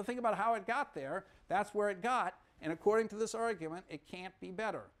 We don't have to think about how it got there. That's where it got, and according to this argument, it can't be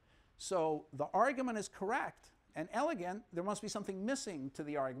better. So the argument is correct and elegant. There must be something missing to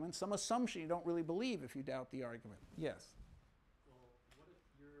the argument, some assumption you don't really believe if you doubt the argument. Yes? Well, what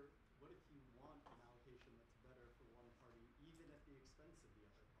if you want an allocation that's better for one party, even at the expense of the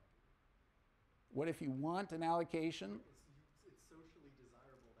other party? What if you want an allocation? It's socially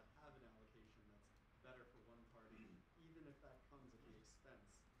desirable to have an allocation that's better for one party, even if that comes at the expense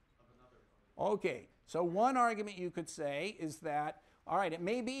of another party. Okay, so one argument you could say is that, all right, it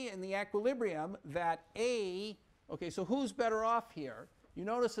may be in the equilibrium that A, okay, so who's better off here? You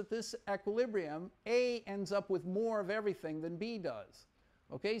notice that this equilibrium, A ends up with more of everything than B does.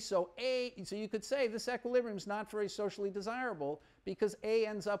 Okay, so you could say this equilibrium is not very socially desirable because A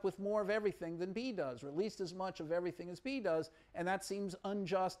ends up with more of everything than B does, or at least as much of everything as B does, and that seems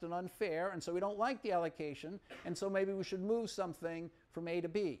unjust and unfair, and so we don't like the allocation, and so maybe we should move something from A to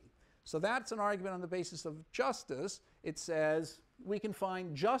B. So that's an argument on the basis of justice. It says we can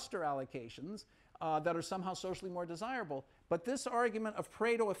find juster allocations that are somehow socially more desirable. But this argument of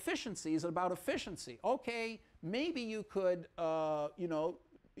Pareto efficiency is about efficiency. Okay, maybe you could,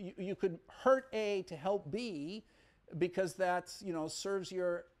 you could hurt A to help B because that's, serves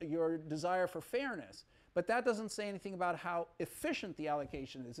your desire for fairness. But that doesn't say anything about how efficient the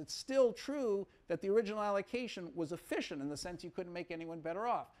allocation is. It's still true that the original allocation was efficient in the sense you couldn't make anyone better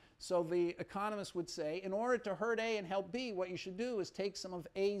off. So the economists would say, in order to hurt A and help B, what you should do is take some of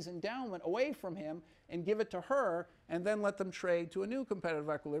A's endowment away from him and give it to her, and then let them trade to a new competitive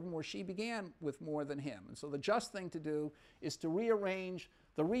equilibrium where she began with more than him. And so the just thing to do is to rearrange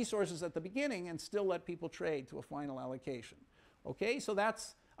the resources at the beginning and still let people trade to a final allocation. Okay, so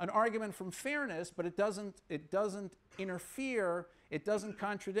that's an argument from fairness, but it doesn't interfere, it doesn't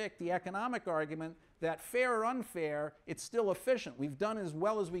contradict the economic argument that fair or unfair, it's still efficient. We've done as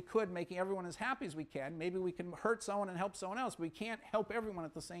well as we could, making everyone as happy as we can. Maybe we can hurt someone and help someone else, but we can't help everyone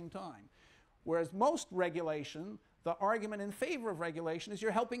at the same time. Whereas most regulation, the argument in favor of regulation is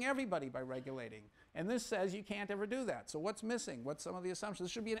you're helping everybody by regulating. And this says you can't ever do that. So what's missing? What's some of the assumptions?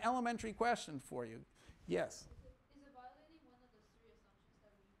 This should be an elementary question for you. Yes? Is invalidating one of the three assumptions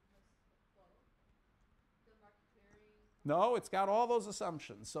that we must follow? The market theory? No, it's got all those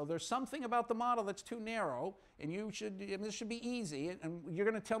assumptions. So there's something about the model that's too narrow, and this should be easy, and you're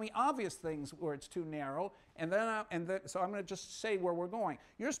going to tell me obvious things where it's too narrow, and then so I'm going to just say where we're going.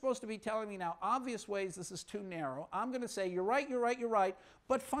 You're supposed to be telling me now obvious ways this is too narrow. I'm going to say you're right, you're right, you're right,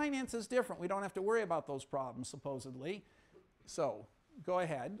 but finance is different. We don't have to worry about those problems, supposedly. So go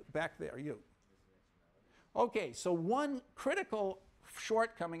ahead, back there, you. Okay, so one critical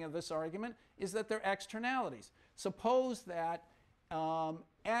shortcoming of this argument is that they're externalities. Suppose that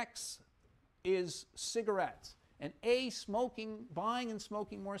X is cigarettes, and A, buying and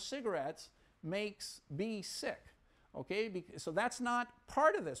smoking more cigarettes makes B sick. Okay, so that's not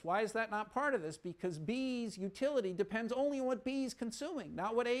part of this. Why is that not part of this? Because B's utility depends only on what B's consuming,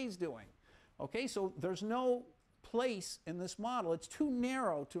 not what A's doing. Okay, so there's no place in this model. It's too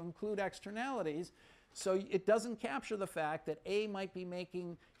narrow to include externalities, so it doesn't capture the fact that A might be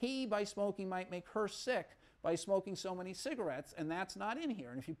making, he by smoking might make her sick by smoking so many cigarettes, and that's not in here.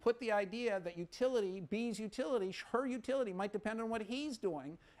 And if you put the idea that utility, B's utility, her utility might depend on what he's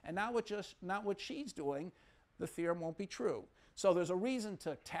doing and not what she's doing, the theorem won't be true. So there's a reason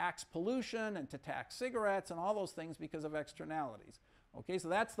to tax pollution and to tax cigarettes and all those things because of externalities. Okay, so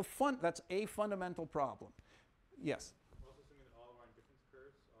that's a fundamental problem. Yes? We're also assuming that all of our indifference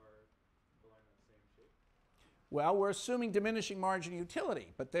curves are along that same shape. Well, we're assuming diminishing margin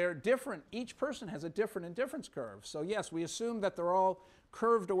utility, but they're different. Each person has a different indifference curve. So yes, we assume that they're all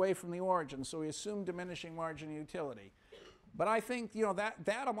curved away from the origin, so we assume diminishing margin utility. But I think,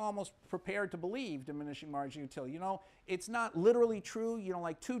 that I'm almost prepared to believe, diminishing margin utility. It's not literally true,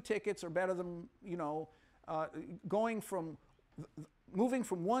 like 2 tickets are better than, moving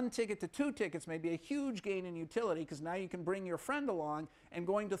from 1 ticket to 2 tickets may be a huge gain in utility because now you can bring your friend along, and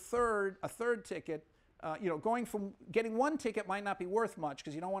going to a third ticket, going from getting 1 ticket might not be worth much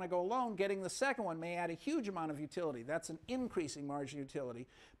because you don't want to go alone. Getting the second one may add a huge amount of utility. That's an increasing margin utility.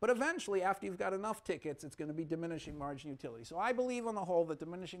 But eventually, after you've got enough tickets, it's going to be diminishing margin utility. So I believe on the whole that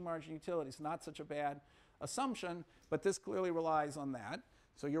diminishing margin utility is not such a bad assumption, but this clearly relies on that.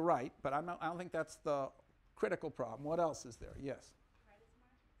 So you're right, but I don't think that's the critical problem. What else is there? Yes? Credit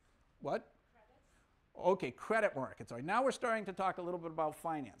markets? What? Credits? Okay, credit markets. All right, now we're starting to talk a little bit about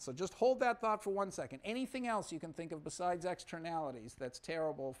finance. So just hold that thought for 1 second. Anything else you can think of besides externalities that's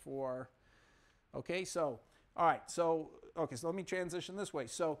terrible for, okay, so, all right, so let me transition this way.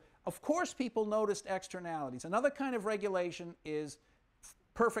 So, of course people noticed externalities. Another kind of regulation is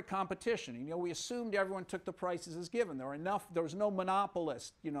perfect competition. We assumed everyone took the prices as given. There was no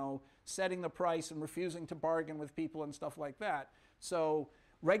monopolist, setting the price and refusing to bargain with people and stuff like that. So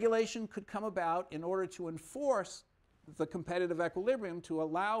regulation could come about in order to enforce the competitive equilibrium to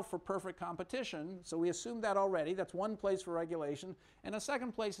allow for perfect competition. So we assumed that already. That's one place for regulation. And a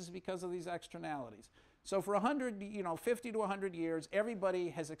second place is because of these externalities. So for 50 to 100 years, everybody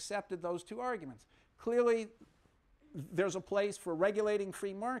has accepted those 2 arguments. Clearly, there's a place for regulating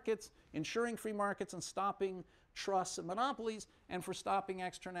free markets, ensuring free markets, and stopping trusts and monopolies, and for stopping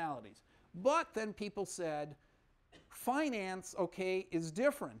externalities. But then people said, finance, okay, is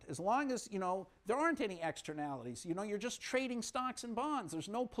different. As long as, there aren't any externalities. You're just trading stocks and bonds. There's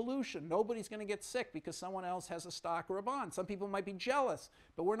no pollution. Nobody's going to get sick because someone else has a stock or a bond. Some people might be jealous,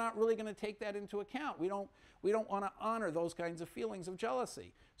 but we're not really going to take that into account. We don't want to honor those kinds of feelings of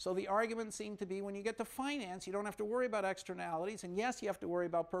jealousy. So the argument seemed to be when you get to finance, you don't have to worry about externalities. And yes, you have to worry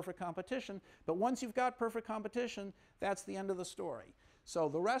about perfect competition. But once you've got perfect competition, that's the end of the story. So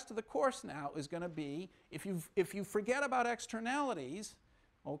the rest of the course now is going to be, if you forget about externalities,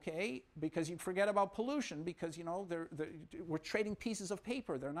 okay, because you forget about pollution, because we're trading pieces of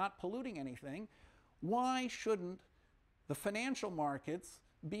paper, they're not polluting anything, why shouldn't the financial markets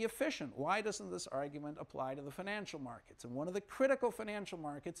be efficient? Why doesn't this argument apply to the financial markets? And one of the critical financial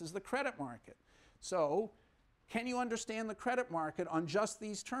markets is the credit market. So can you understand the credit market on just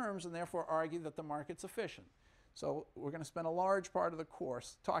these terms and therefore argue that the market's efficient? So we're going to spend a large part of the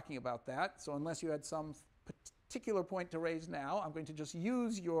course talking about that. So unless you had some particular point to raise now, I'm going to just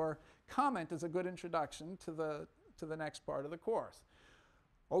use your comment as a good introduction to the next part of the course.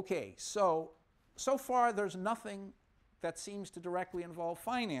 Okay, so far there's nothing that seems to directly involve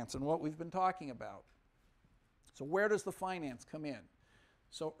finance and what we've been talking about. So where does the finance come in?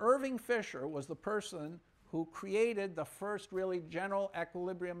 So Irving Fisher was the person who created the first really general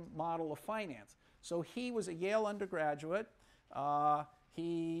equilibrium model of finance. So he was a Yale undergraduate.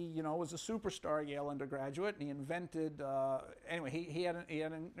 He was a superstar Yale undergraduate, and he invented, anyway,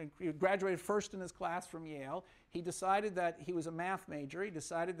 he graduated first in his class from Yale. He decided that he was a math major. He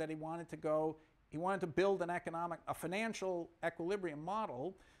decided that he wanted to build a financial equilibrium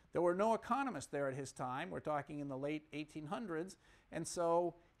model. There were no economists there at his time. We're talking in the late 1800s. And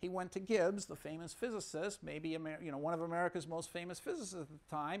so he went to Gibbs, the famous physicist, maybe one of America's most famous physicists at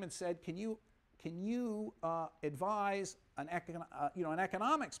the time, and said, can you advise an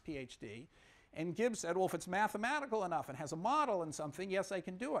economics PhD? And Gibbs said, well, if it's mathematical enough and has a model and something, yes, I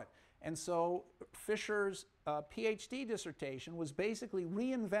can do it. And so Fisher's PhD dissertation was basically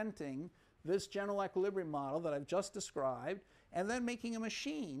reinventing this general equilibrium model that I've just described, and then making a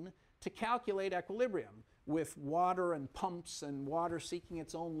machine to calculate equilibrium with water and pumps and water seeking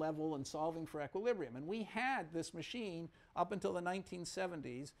its own level and solving for equilibrium. And we had this machine up until the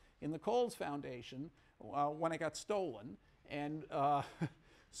 1970s in the Coles Foundation when it got stolen. And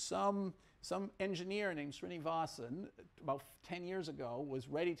some engineer named Srinivasan, about 10 years ago, was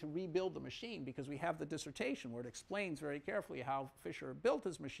ready to rebuild the machine because we have the dissertation where it explains very carefully how Fisher built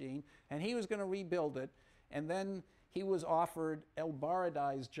his machine, and he was going to rebuild it. And then he was offered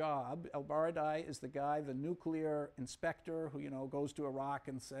El-Baradei's job. El-Baradei is the guy, the nuclear inspector who, goes to Iraq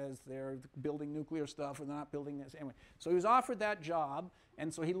and says they're building nuclear stuff or they're not building this. Anyway, so he was offered that job,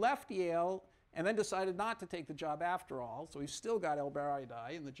 and so he left Yale and then decided not to take the job after all. So he's still got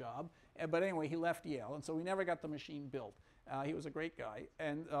El-Baradei in the job. But anyway, he left Yale, and so we never got the machine built. He was a great guy.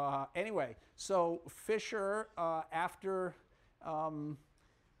 And anyway, so Fisher, after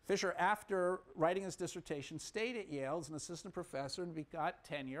writing his dissertation, stayed at Yale as an assistant professor and got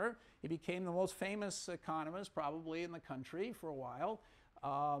tenure. He became the most famous economist probably in the country for a while.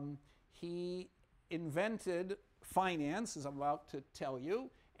 He invented finance, as I'm about to tell you,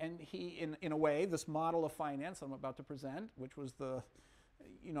 and he, in a way, this model of finance I'm about to present, which was the,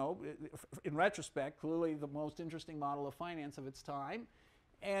 in retrospect, clearly the most interesting model of finance of its time.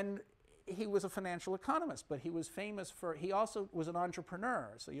 And he was a financial economist, but he was famous for, he also was an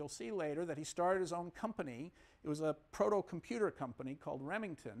entrepreneur. So you'll see later that he started his own company. It was a proto-computer company called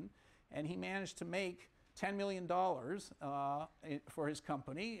Remington, and he managed to make $10 million for his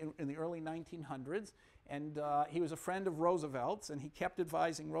company in the early 1900s. And he was a friend of Roosevelt's, and he kept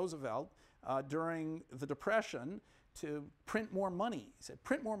advising Roosevelt during the Depression to print more money. He said,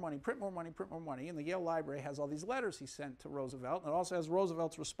 print more money, print more money, print more money. And the Yale Library has all these letters he sent to Roosevelt. And it also has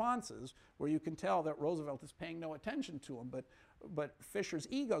Roosevelt's responses, where you can tell that Roosevelt is paying no attention to him. But Fisher's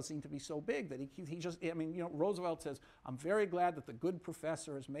ego seemed to be so big that he just, Roosevelt says, I'm very glad that the good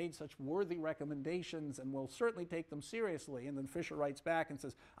professor has made such worthy recommendations and will certainly take them seriously. And then Fisher writes back and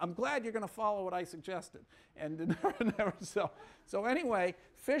says, I'm glad you're going to follow what I suggested. And so anyway,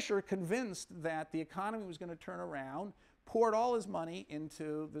 Fisher, convinced that the economy was going to turn around, poured all his money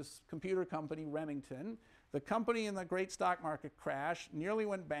into this computer company, Remington. The company in the great stock market crash nearly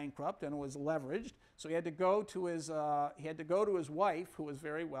went bankrupt and was leveraged. So he had to go to his wife, who was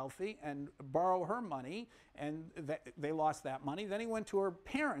very wealthy, and borrow her money, and they lost that money. Then he went to her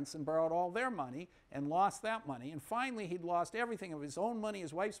parents and borrowed all their money and lost that money. And finally, he'd lost everything of his own money,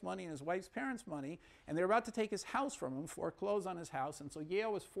 his wife's money, and his wife's parents' money. And they were about to take his house from him, foreclose on his house. And so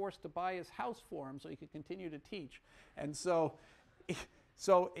Yale was forced to buy his house for him so he could continue to teach. And so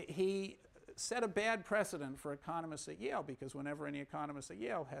he set a bad precedent for economists at Yale, because whenever any economist at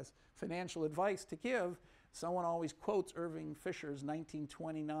Yale has financial advice to give, someone always quotes Irving Fisher's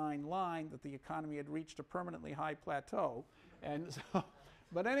 1929 line that the economy had reached a permanently high plateau. And so,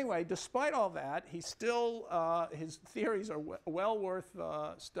 but anyway, despite all that, he still, his theories are well worth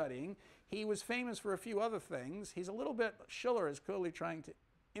studying. He was famous for a few other things. He's a little bit, Schiller is clearly trying to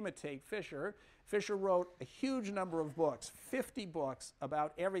imitate Fisher. Fisher wrote a huge number of books, 50 books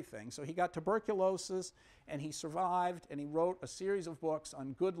about everything. So he got tuberculosis and he survived, and he wrote a series of books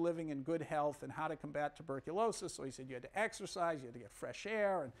on good living and good health and how to combat tuberculosis. So he said you had to exercise, you had to get fresh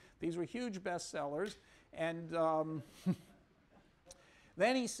air, and these were huge bestsellers. And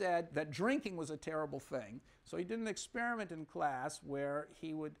then he said that drinking was a terrible thing. So he did an experiment in class where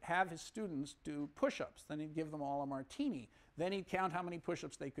he would have his students do push-ups. Then he'd give them all a martini. Then he'd count how many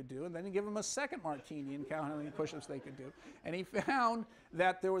push-ups they could do, and then he'd give them a second martini and count how many push-ups they could do. And he found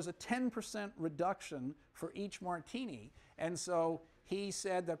that there was a 10% reduction for each martini. And so he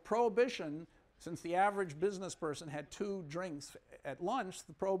said that prohibition, since the average business person had 2 drinks at lunch,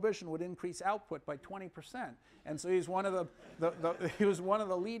 the prohibition would increase output by 20%. And so he's one of he was one of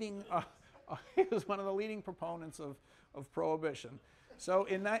the leading proponents of prohibition. So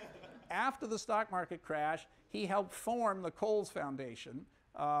after the stock market crash, he helped form the Coles Foundation.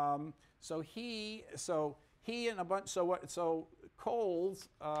 So Coles,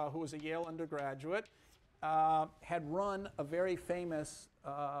 who was a Yale undergraduate, had run a very famous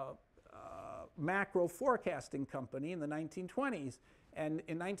macro forecasting company in the 1920s. And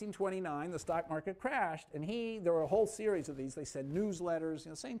in 1929, the stock market crashed, and there were a whole series of these. They said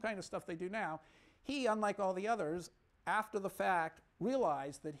newsletters, same kind of stuff they do now. He, unlike all the others, after the fact,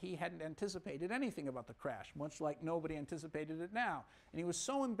 realized that he hadn't anticipated anything about the crash, much like nobody anticipated it now. And he was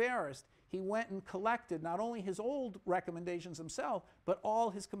so embarrassed, he went and collected not only his old recommendations himself, but all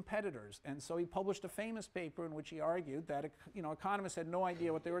his competitors. And so he published a famous paper in which he argued that economists had no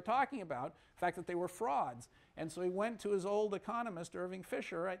idea what they were talking about, the fact that they were frauds. And so he went to his old economist, Irving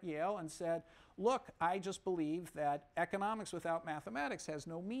Fisher at Yale, and said, look, I just believe that economics without mathematics has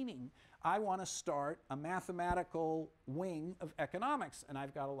no meaning. I want to start a mathematical wing of economics, and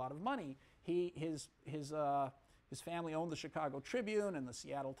I've got a lot of money. His family owned the Chicago Tribune and the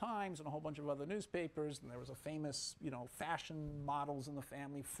Seattle Times and a whole bunch of other newspapers, and there was a famous, fashion models in the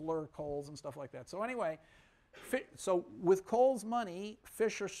family, Fleur Coles and stuff like that. So anyway, so with Cole's money,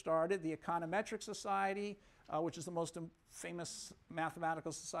 Fisher started the Econometric Society, which is the most famous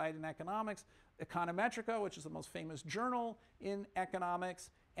mathematical society in economics, Econometrica, which is the most famous journal in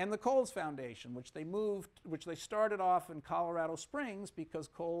economics, and the Coles Foundation, which they started off in Colorado Springs because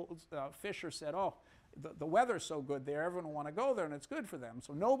Fisher said, oh, the weather's so good there, everyone will want to go there, and it's good for them.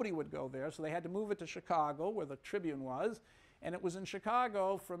 So nobody would go there, so they had to move it to Chicago, where the Tribune was. And it was in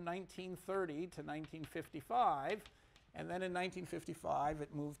Chicago from 1930 to 1955. And then in 1955,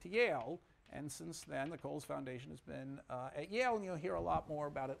 it moved to Yale. And since then, the Coles Foundation has been at Yale, and you'll hear a lot more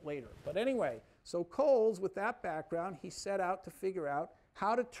about it later. But anyway, so Coles, with that background, he set out to figure out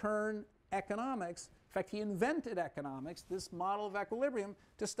how to turn economics. In fact, he invented economics, this model of equilibrium,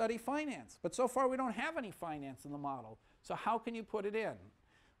 to study finance. But so far, we don't have any finance in the model. So how can you put it in?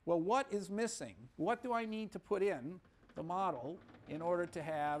 Well, what is missing? What do I need to put in the model in order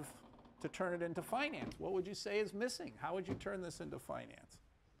to turn it into finance? What would you say is missing? How would you turn this into finance?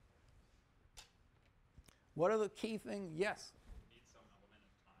 What are the key things? Yes? Need some element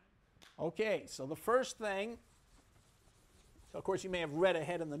of time. Okay, so the first thing, so of course you may have read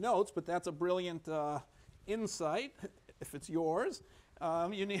ahead in the notes, but that's a brilliant insight, if it's yours.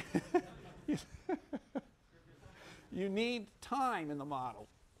 You need, you need time in the model.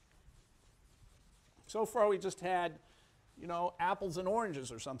 So far we just had, apples and oranges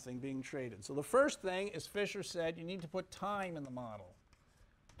or something being traded. So the first thing, as Fisher said, you need to put time in the model.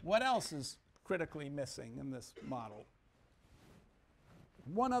 What else is critically missing in this model?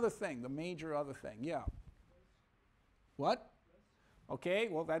 One other thing, the major other thing, yeah. What? Okay,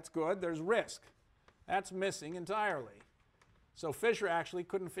 well that's good. There's risk. That's missing entirely. So Fisher actually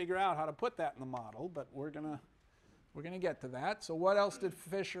couldn't figure out how to put that in the model, but we're gonna get to that. So what else did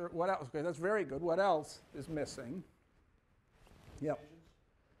Fisher? What else? Okay, that's very good. What else is missing? Yep.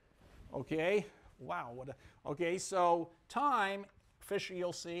 Okay. Wow. Okay. So time. Fisher,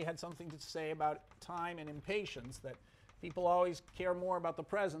 you'll see, had something to say about time and impatience, that people always care more about the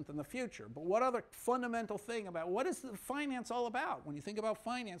present than the future. But what other fundamental thing about, what is the finance all about? When you think about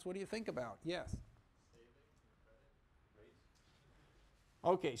finance, what do you think about? Yes?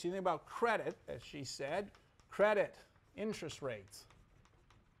 Okay, so you think about credit, as she said. Credit, interest rates.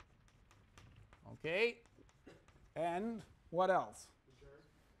 Okay, and what else?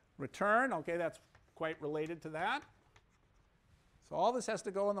 Return, okay, that's quite related to that. So all this has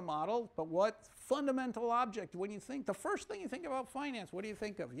to go in the model, but what fundamental object, when you think, the first thing you think about finance, what do you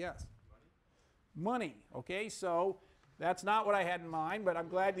think of? Yes? Money. Okay, so that's not what I had in mind, but I'm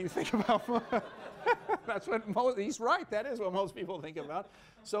glad you think about money. That's what he's right, that is what most people think about.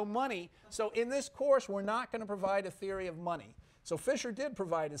 So money. So in this course, we're not going to provide a theory of money. So Fisher did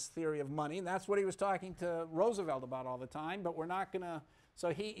provide his theory of money, and that's what he was talking to Roosevelt about all the time, but we're not going to.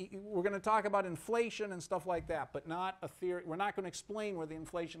 So we're going to talk about inflation and stuff like that, but not a theory. We're not going to explain where the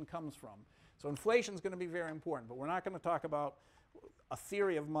inflation comes from. So inflation is going to be very important, but we're not going to talk about a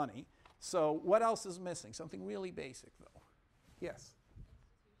theory of money. So what else is missing? Something really basic, though. Yes?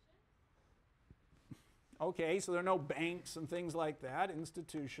 Okay, so there are no banks and things like that,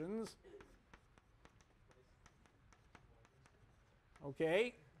 institutions.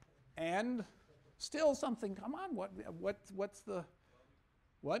 Okay, and still something, come on, what's the...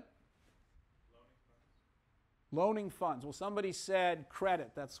 What? Loaning funds. Well, somebody said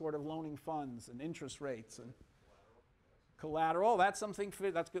credit. That's sort of loaning funds and interest rates and collateral. That's something.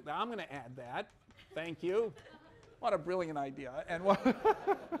 That's good. I'm going to add that. Thank you. What a brilliant idea. And what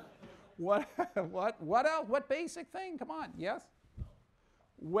else? What basic thing? Come on. Yes.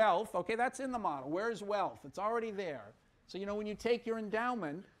 Wealth. Okay, that's in the model. Where's wealth? It's already there. So when you take your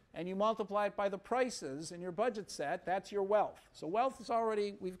endowment and you multiply it by the prices in your budget set, that's your wealth. So wealth is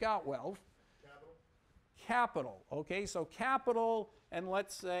already, we've got wealth. Capital. Capital. Okay, so capital, and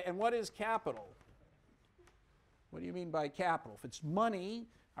let's say, and what is capital? What do you mean by capital? If it's money,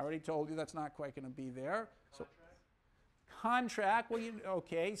 I already told you that's not quite going to be there. So contract, well,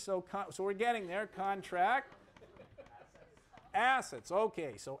 okay, so we're getting there. Contract. Assets.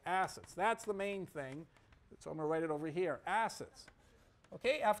 Okay, so assets. That's the main thing. So I'm going to write it over here. Assets.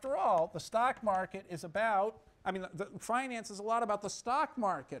 Okay, after all, the stock market is about, I mean, the finance is a lot about the stock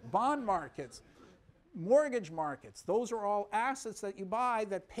market, bond markets, mortgage markets. Those are all assets that you buy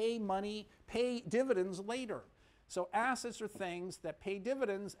that pay money, pay dividends later. So assets are things that pay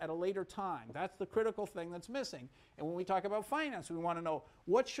dividends at a later time. That's the critical thing that's missing. And when we talk about finance, we want to know,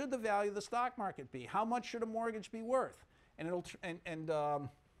 what should the value of the stock market be? How much should a mortgage be worth? And it'll,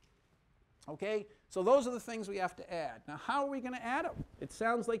 okay, so those are the things we have to add. Now, how are we going to add them? It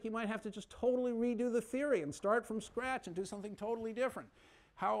sounds like you might have to just totally redo the theory and start from scratch and do something totally different.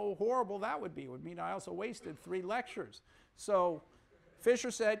 How horrible that would be. It would mean I also wasted 3 lectures. So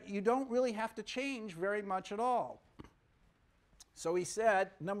Fisher said, you don't really have to change very much at all. So he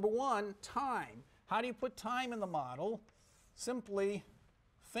said, number 1, time. How do you put time in the model? Simply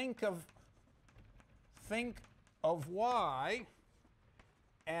think of y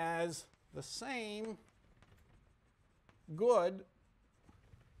as the same good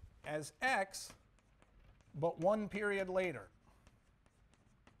as x, but 1 period later.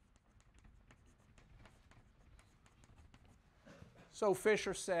 So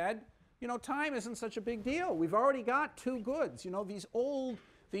Fisher said, you know, time isn't such a big deal. We've already got 2 goods. You know, these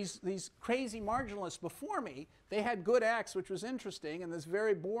crazy marginalists before me, they had good x, which was interesting, and this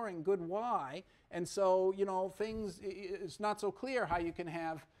very boring good y. And so, you know, it's not so clear how you can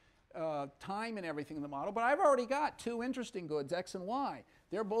have time and everything in the model. But I've already got 2 interesting goods, x and y.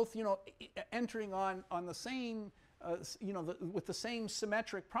 They're both, you know, entering on the same, you know, with the same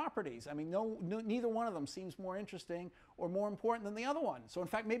symmetric properties. I mean, neither one of them seems more interesting or more important than the other one. So in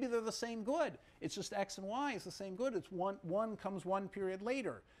fact, maybe they're the same good. It's just x and y is the same good. It's one comes 1 period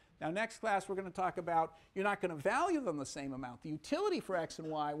later. Now, next class, we're going to talk about, you're not going to value them the same amount. The utility for x and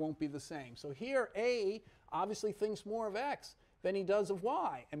y won't be the same. So here, A obviously thinks more of x than he does of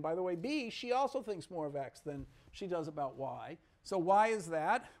y. And by the way, B, she also thinks more of x than she does about y. So why is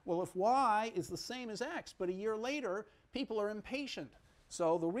that? Well, if y is the same as x, but a year later, people are impatient.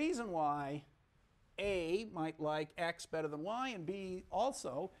 So the reason why A might like x better than y and B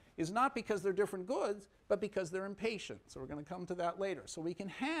also is not because they're different goods, but because they're impatient. So we're going to come to that later. So we can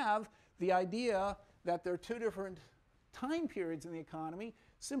have the idea that there are 2 different time periods in the economy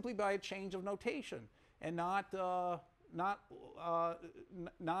simply by a change of notation and not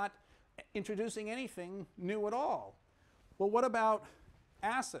introducing anything new at all. Well, what about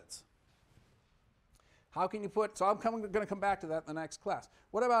assets? How can you put, so I'm going to come back to that in the next class.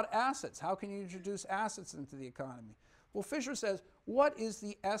 What about assets? How can you introduce assets into the economy? Well, Fisher says, what is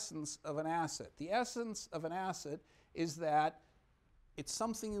the essence of an asset? The essence of an asset is that it's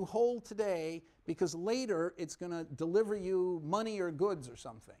something you hold today because later it's going to deliver you money or goods or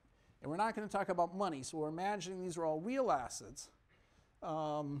something. And we're not going to talk about money, so we're imagining these are all real assets.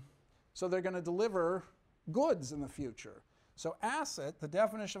 So they're going to deliver goods in the future. So asset, the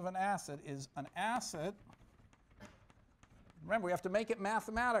definition of an asset is an asset. Remember, we have to make it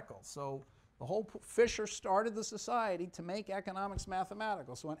mathematical. So the whole Fisher started the society to make economics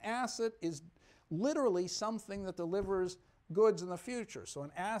mathematical. So an asset is literally something that delivers goods in the future. So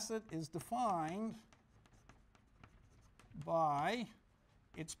an asset is defined by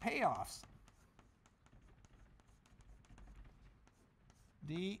its payoffs.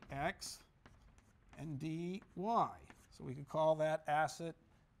 dx and dy. So we could call that asset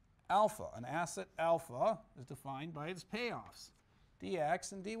alpha. An asset alpha is defined by its payoffs,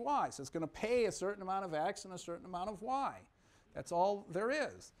 dx and dy. So it's going to pay a certain amount of x and a certain amount of y. That's all there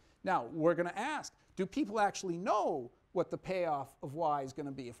is. Now, we're going to ask, do people actually know what the payoff of y is going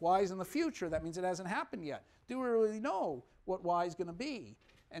to be? If y is in the future, that means it hasn't happened yet. Do we really know what y is going to be?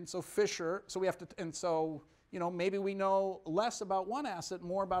 And so Fisher, so we have to, and so, you know, maybe we know less about one asset,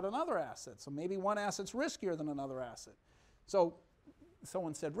 more about another asset. So maybe one asset's riskier than another asset. So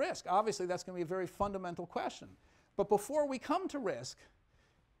someone said risk. Obviously, that's going to be a very fundamental question. But before we come to risk,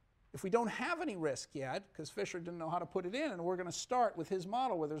 if we don't have any risk yet, because Fisher didn't know how to put it in, and we're going to start with his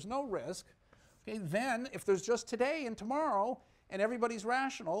model where there's no risk, okay, then if there's just today and tomorrow, and everybody's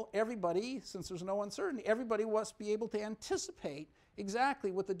rational, everybody, since there's no uncertainty, everybody must be able to anticipate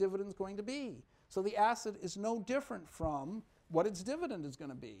exactly what the dividend's going to be. So the asset is no different from what its dividend is going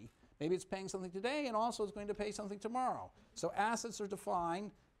to be. Maybe it's paying something today and also it's going to pay something tomorrow. So assets are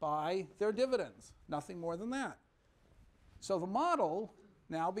defined by their dividends, nothing more than that. So the model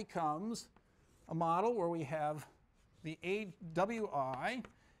now becomes a model where we have the WI,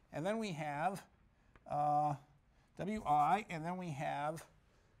 and then we have WI, and then we have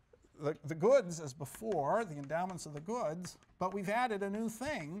the goods as before, the endowments of the goods, but we've added a new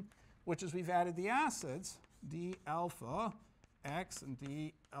thing, which is we've added the assets, d alpha x and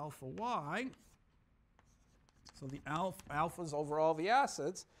d alpha y. So the alpha is over all the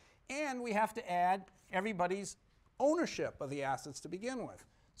assets, and we have to add everybody's ownership of the assets to begin with.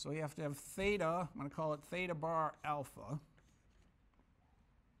 So we have to have theta, I'm going to call it theta bar alpha,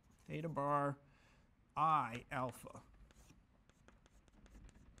 theta bar I alpha.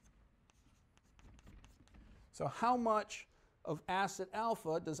 So how much of asset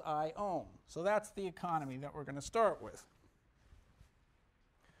alpha does I own? So that's the economy that we're going to start with.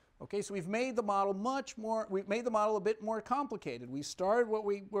 Okay, so we've made the model we've made the model a bit more complicated. We started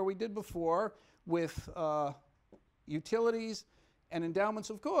where we did before with utilities and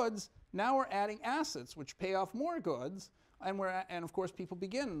endowments of goods. Now we're adding assets which pay off more goods, and of course people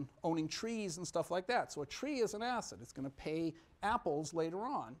begin owning trees and stuff like that. So a tree is an asset. It's going to pay apples later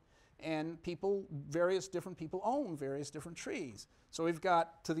on. And various different people own various different trees. So we've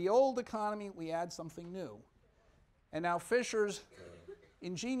got, to the old economy, we add something new. And now Fisher's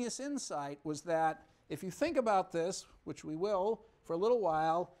ingenious insight was that if you think about this, which we will for a little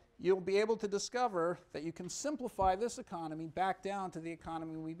while, you'll be able to discover that you can simplify this economy back down to the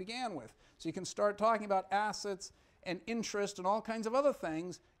economy we began with. So you can start talking about assets and interest and all kinds of other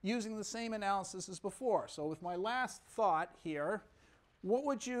things using the same analysis as before. So with my last thought here,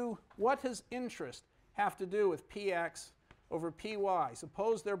 what does interest have to do with px over py?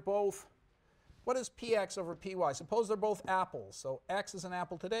 Suppose they're both, what is px over py? Suppose they're both apples. So x is an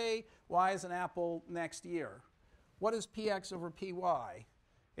apple today, y is an apple next year. What is px over py?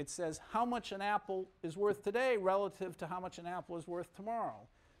 It says how much an apple is worth today relative to how much an apple is worth tomorrow.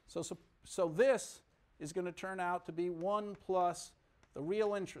 So this is going to turn out to be 1 plus the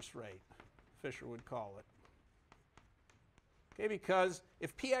real interest rate, Fisher would call it. Okay, because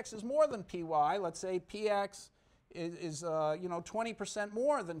if px is more than py, let's say px is 20%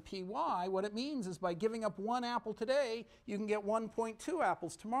 more than py, what it means is by giving up 1 apple today, you can get 1.2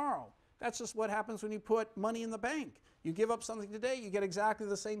 apples tomorrow. That's just what happens when you put money in the bank. You give up something today, you get exactly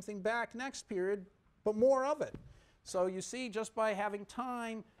the same thing back next period, but more of it. So you see, just by having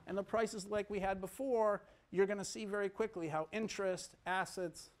time and the prices like we had before, you're going to see very quickly how interest,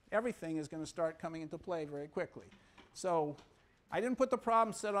 assets, everything is going to start coming into play very quickly. So I didn't put the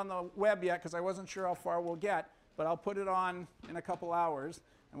problem set on the web yet because I wasn't sure how far we'll get, but I'll put it on in a couple hours,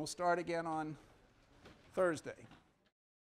 and we'll start again on Thursday.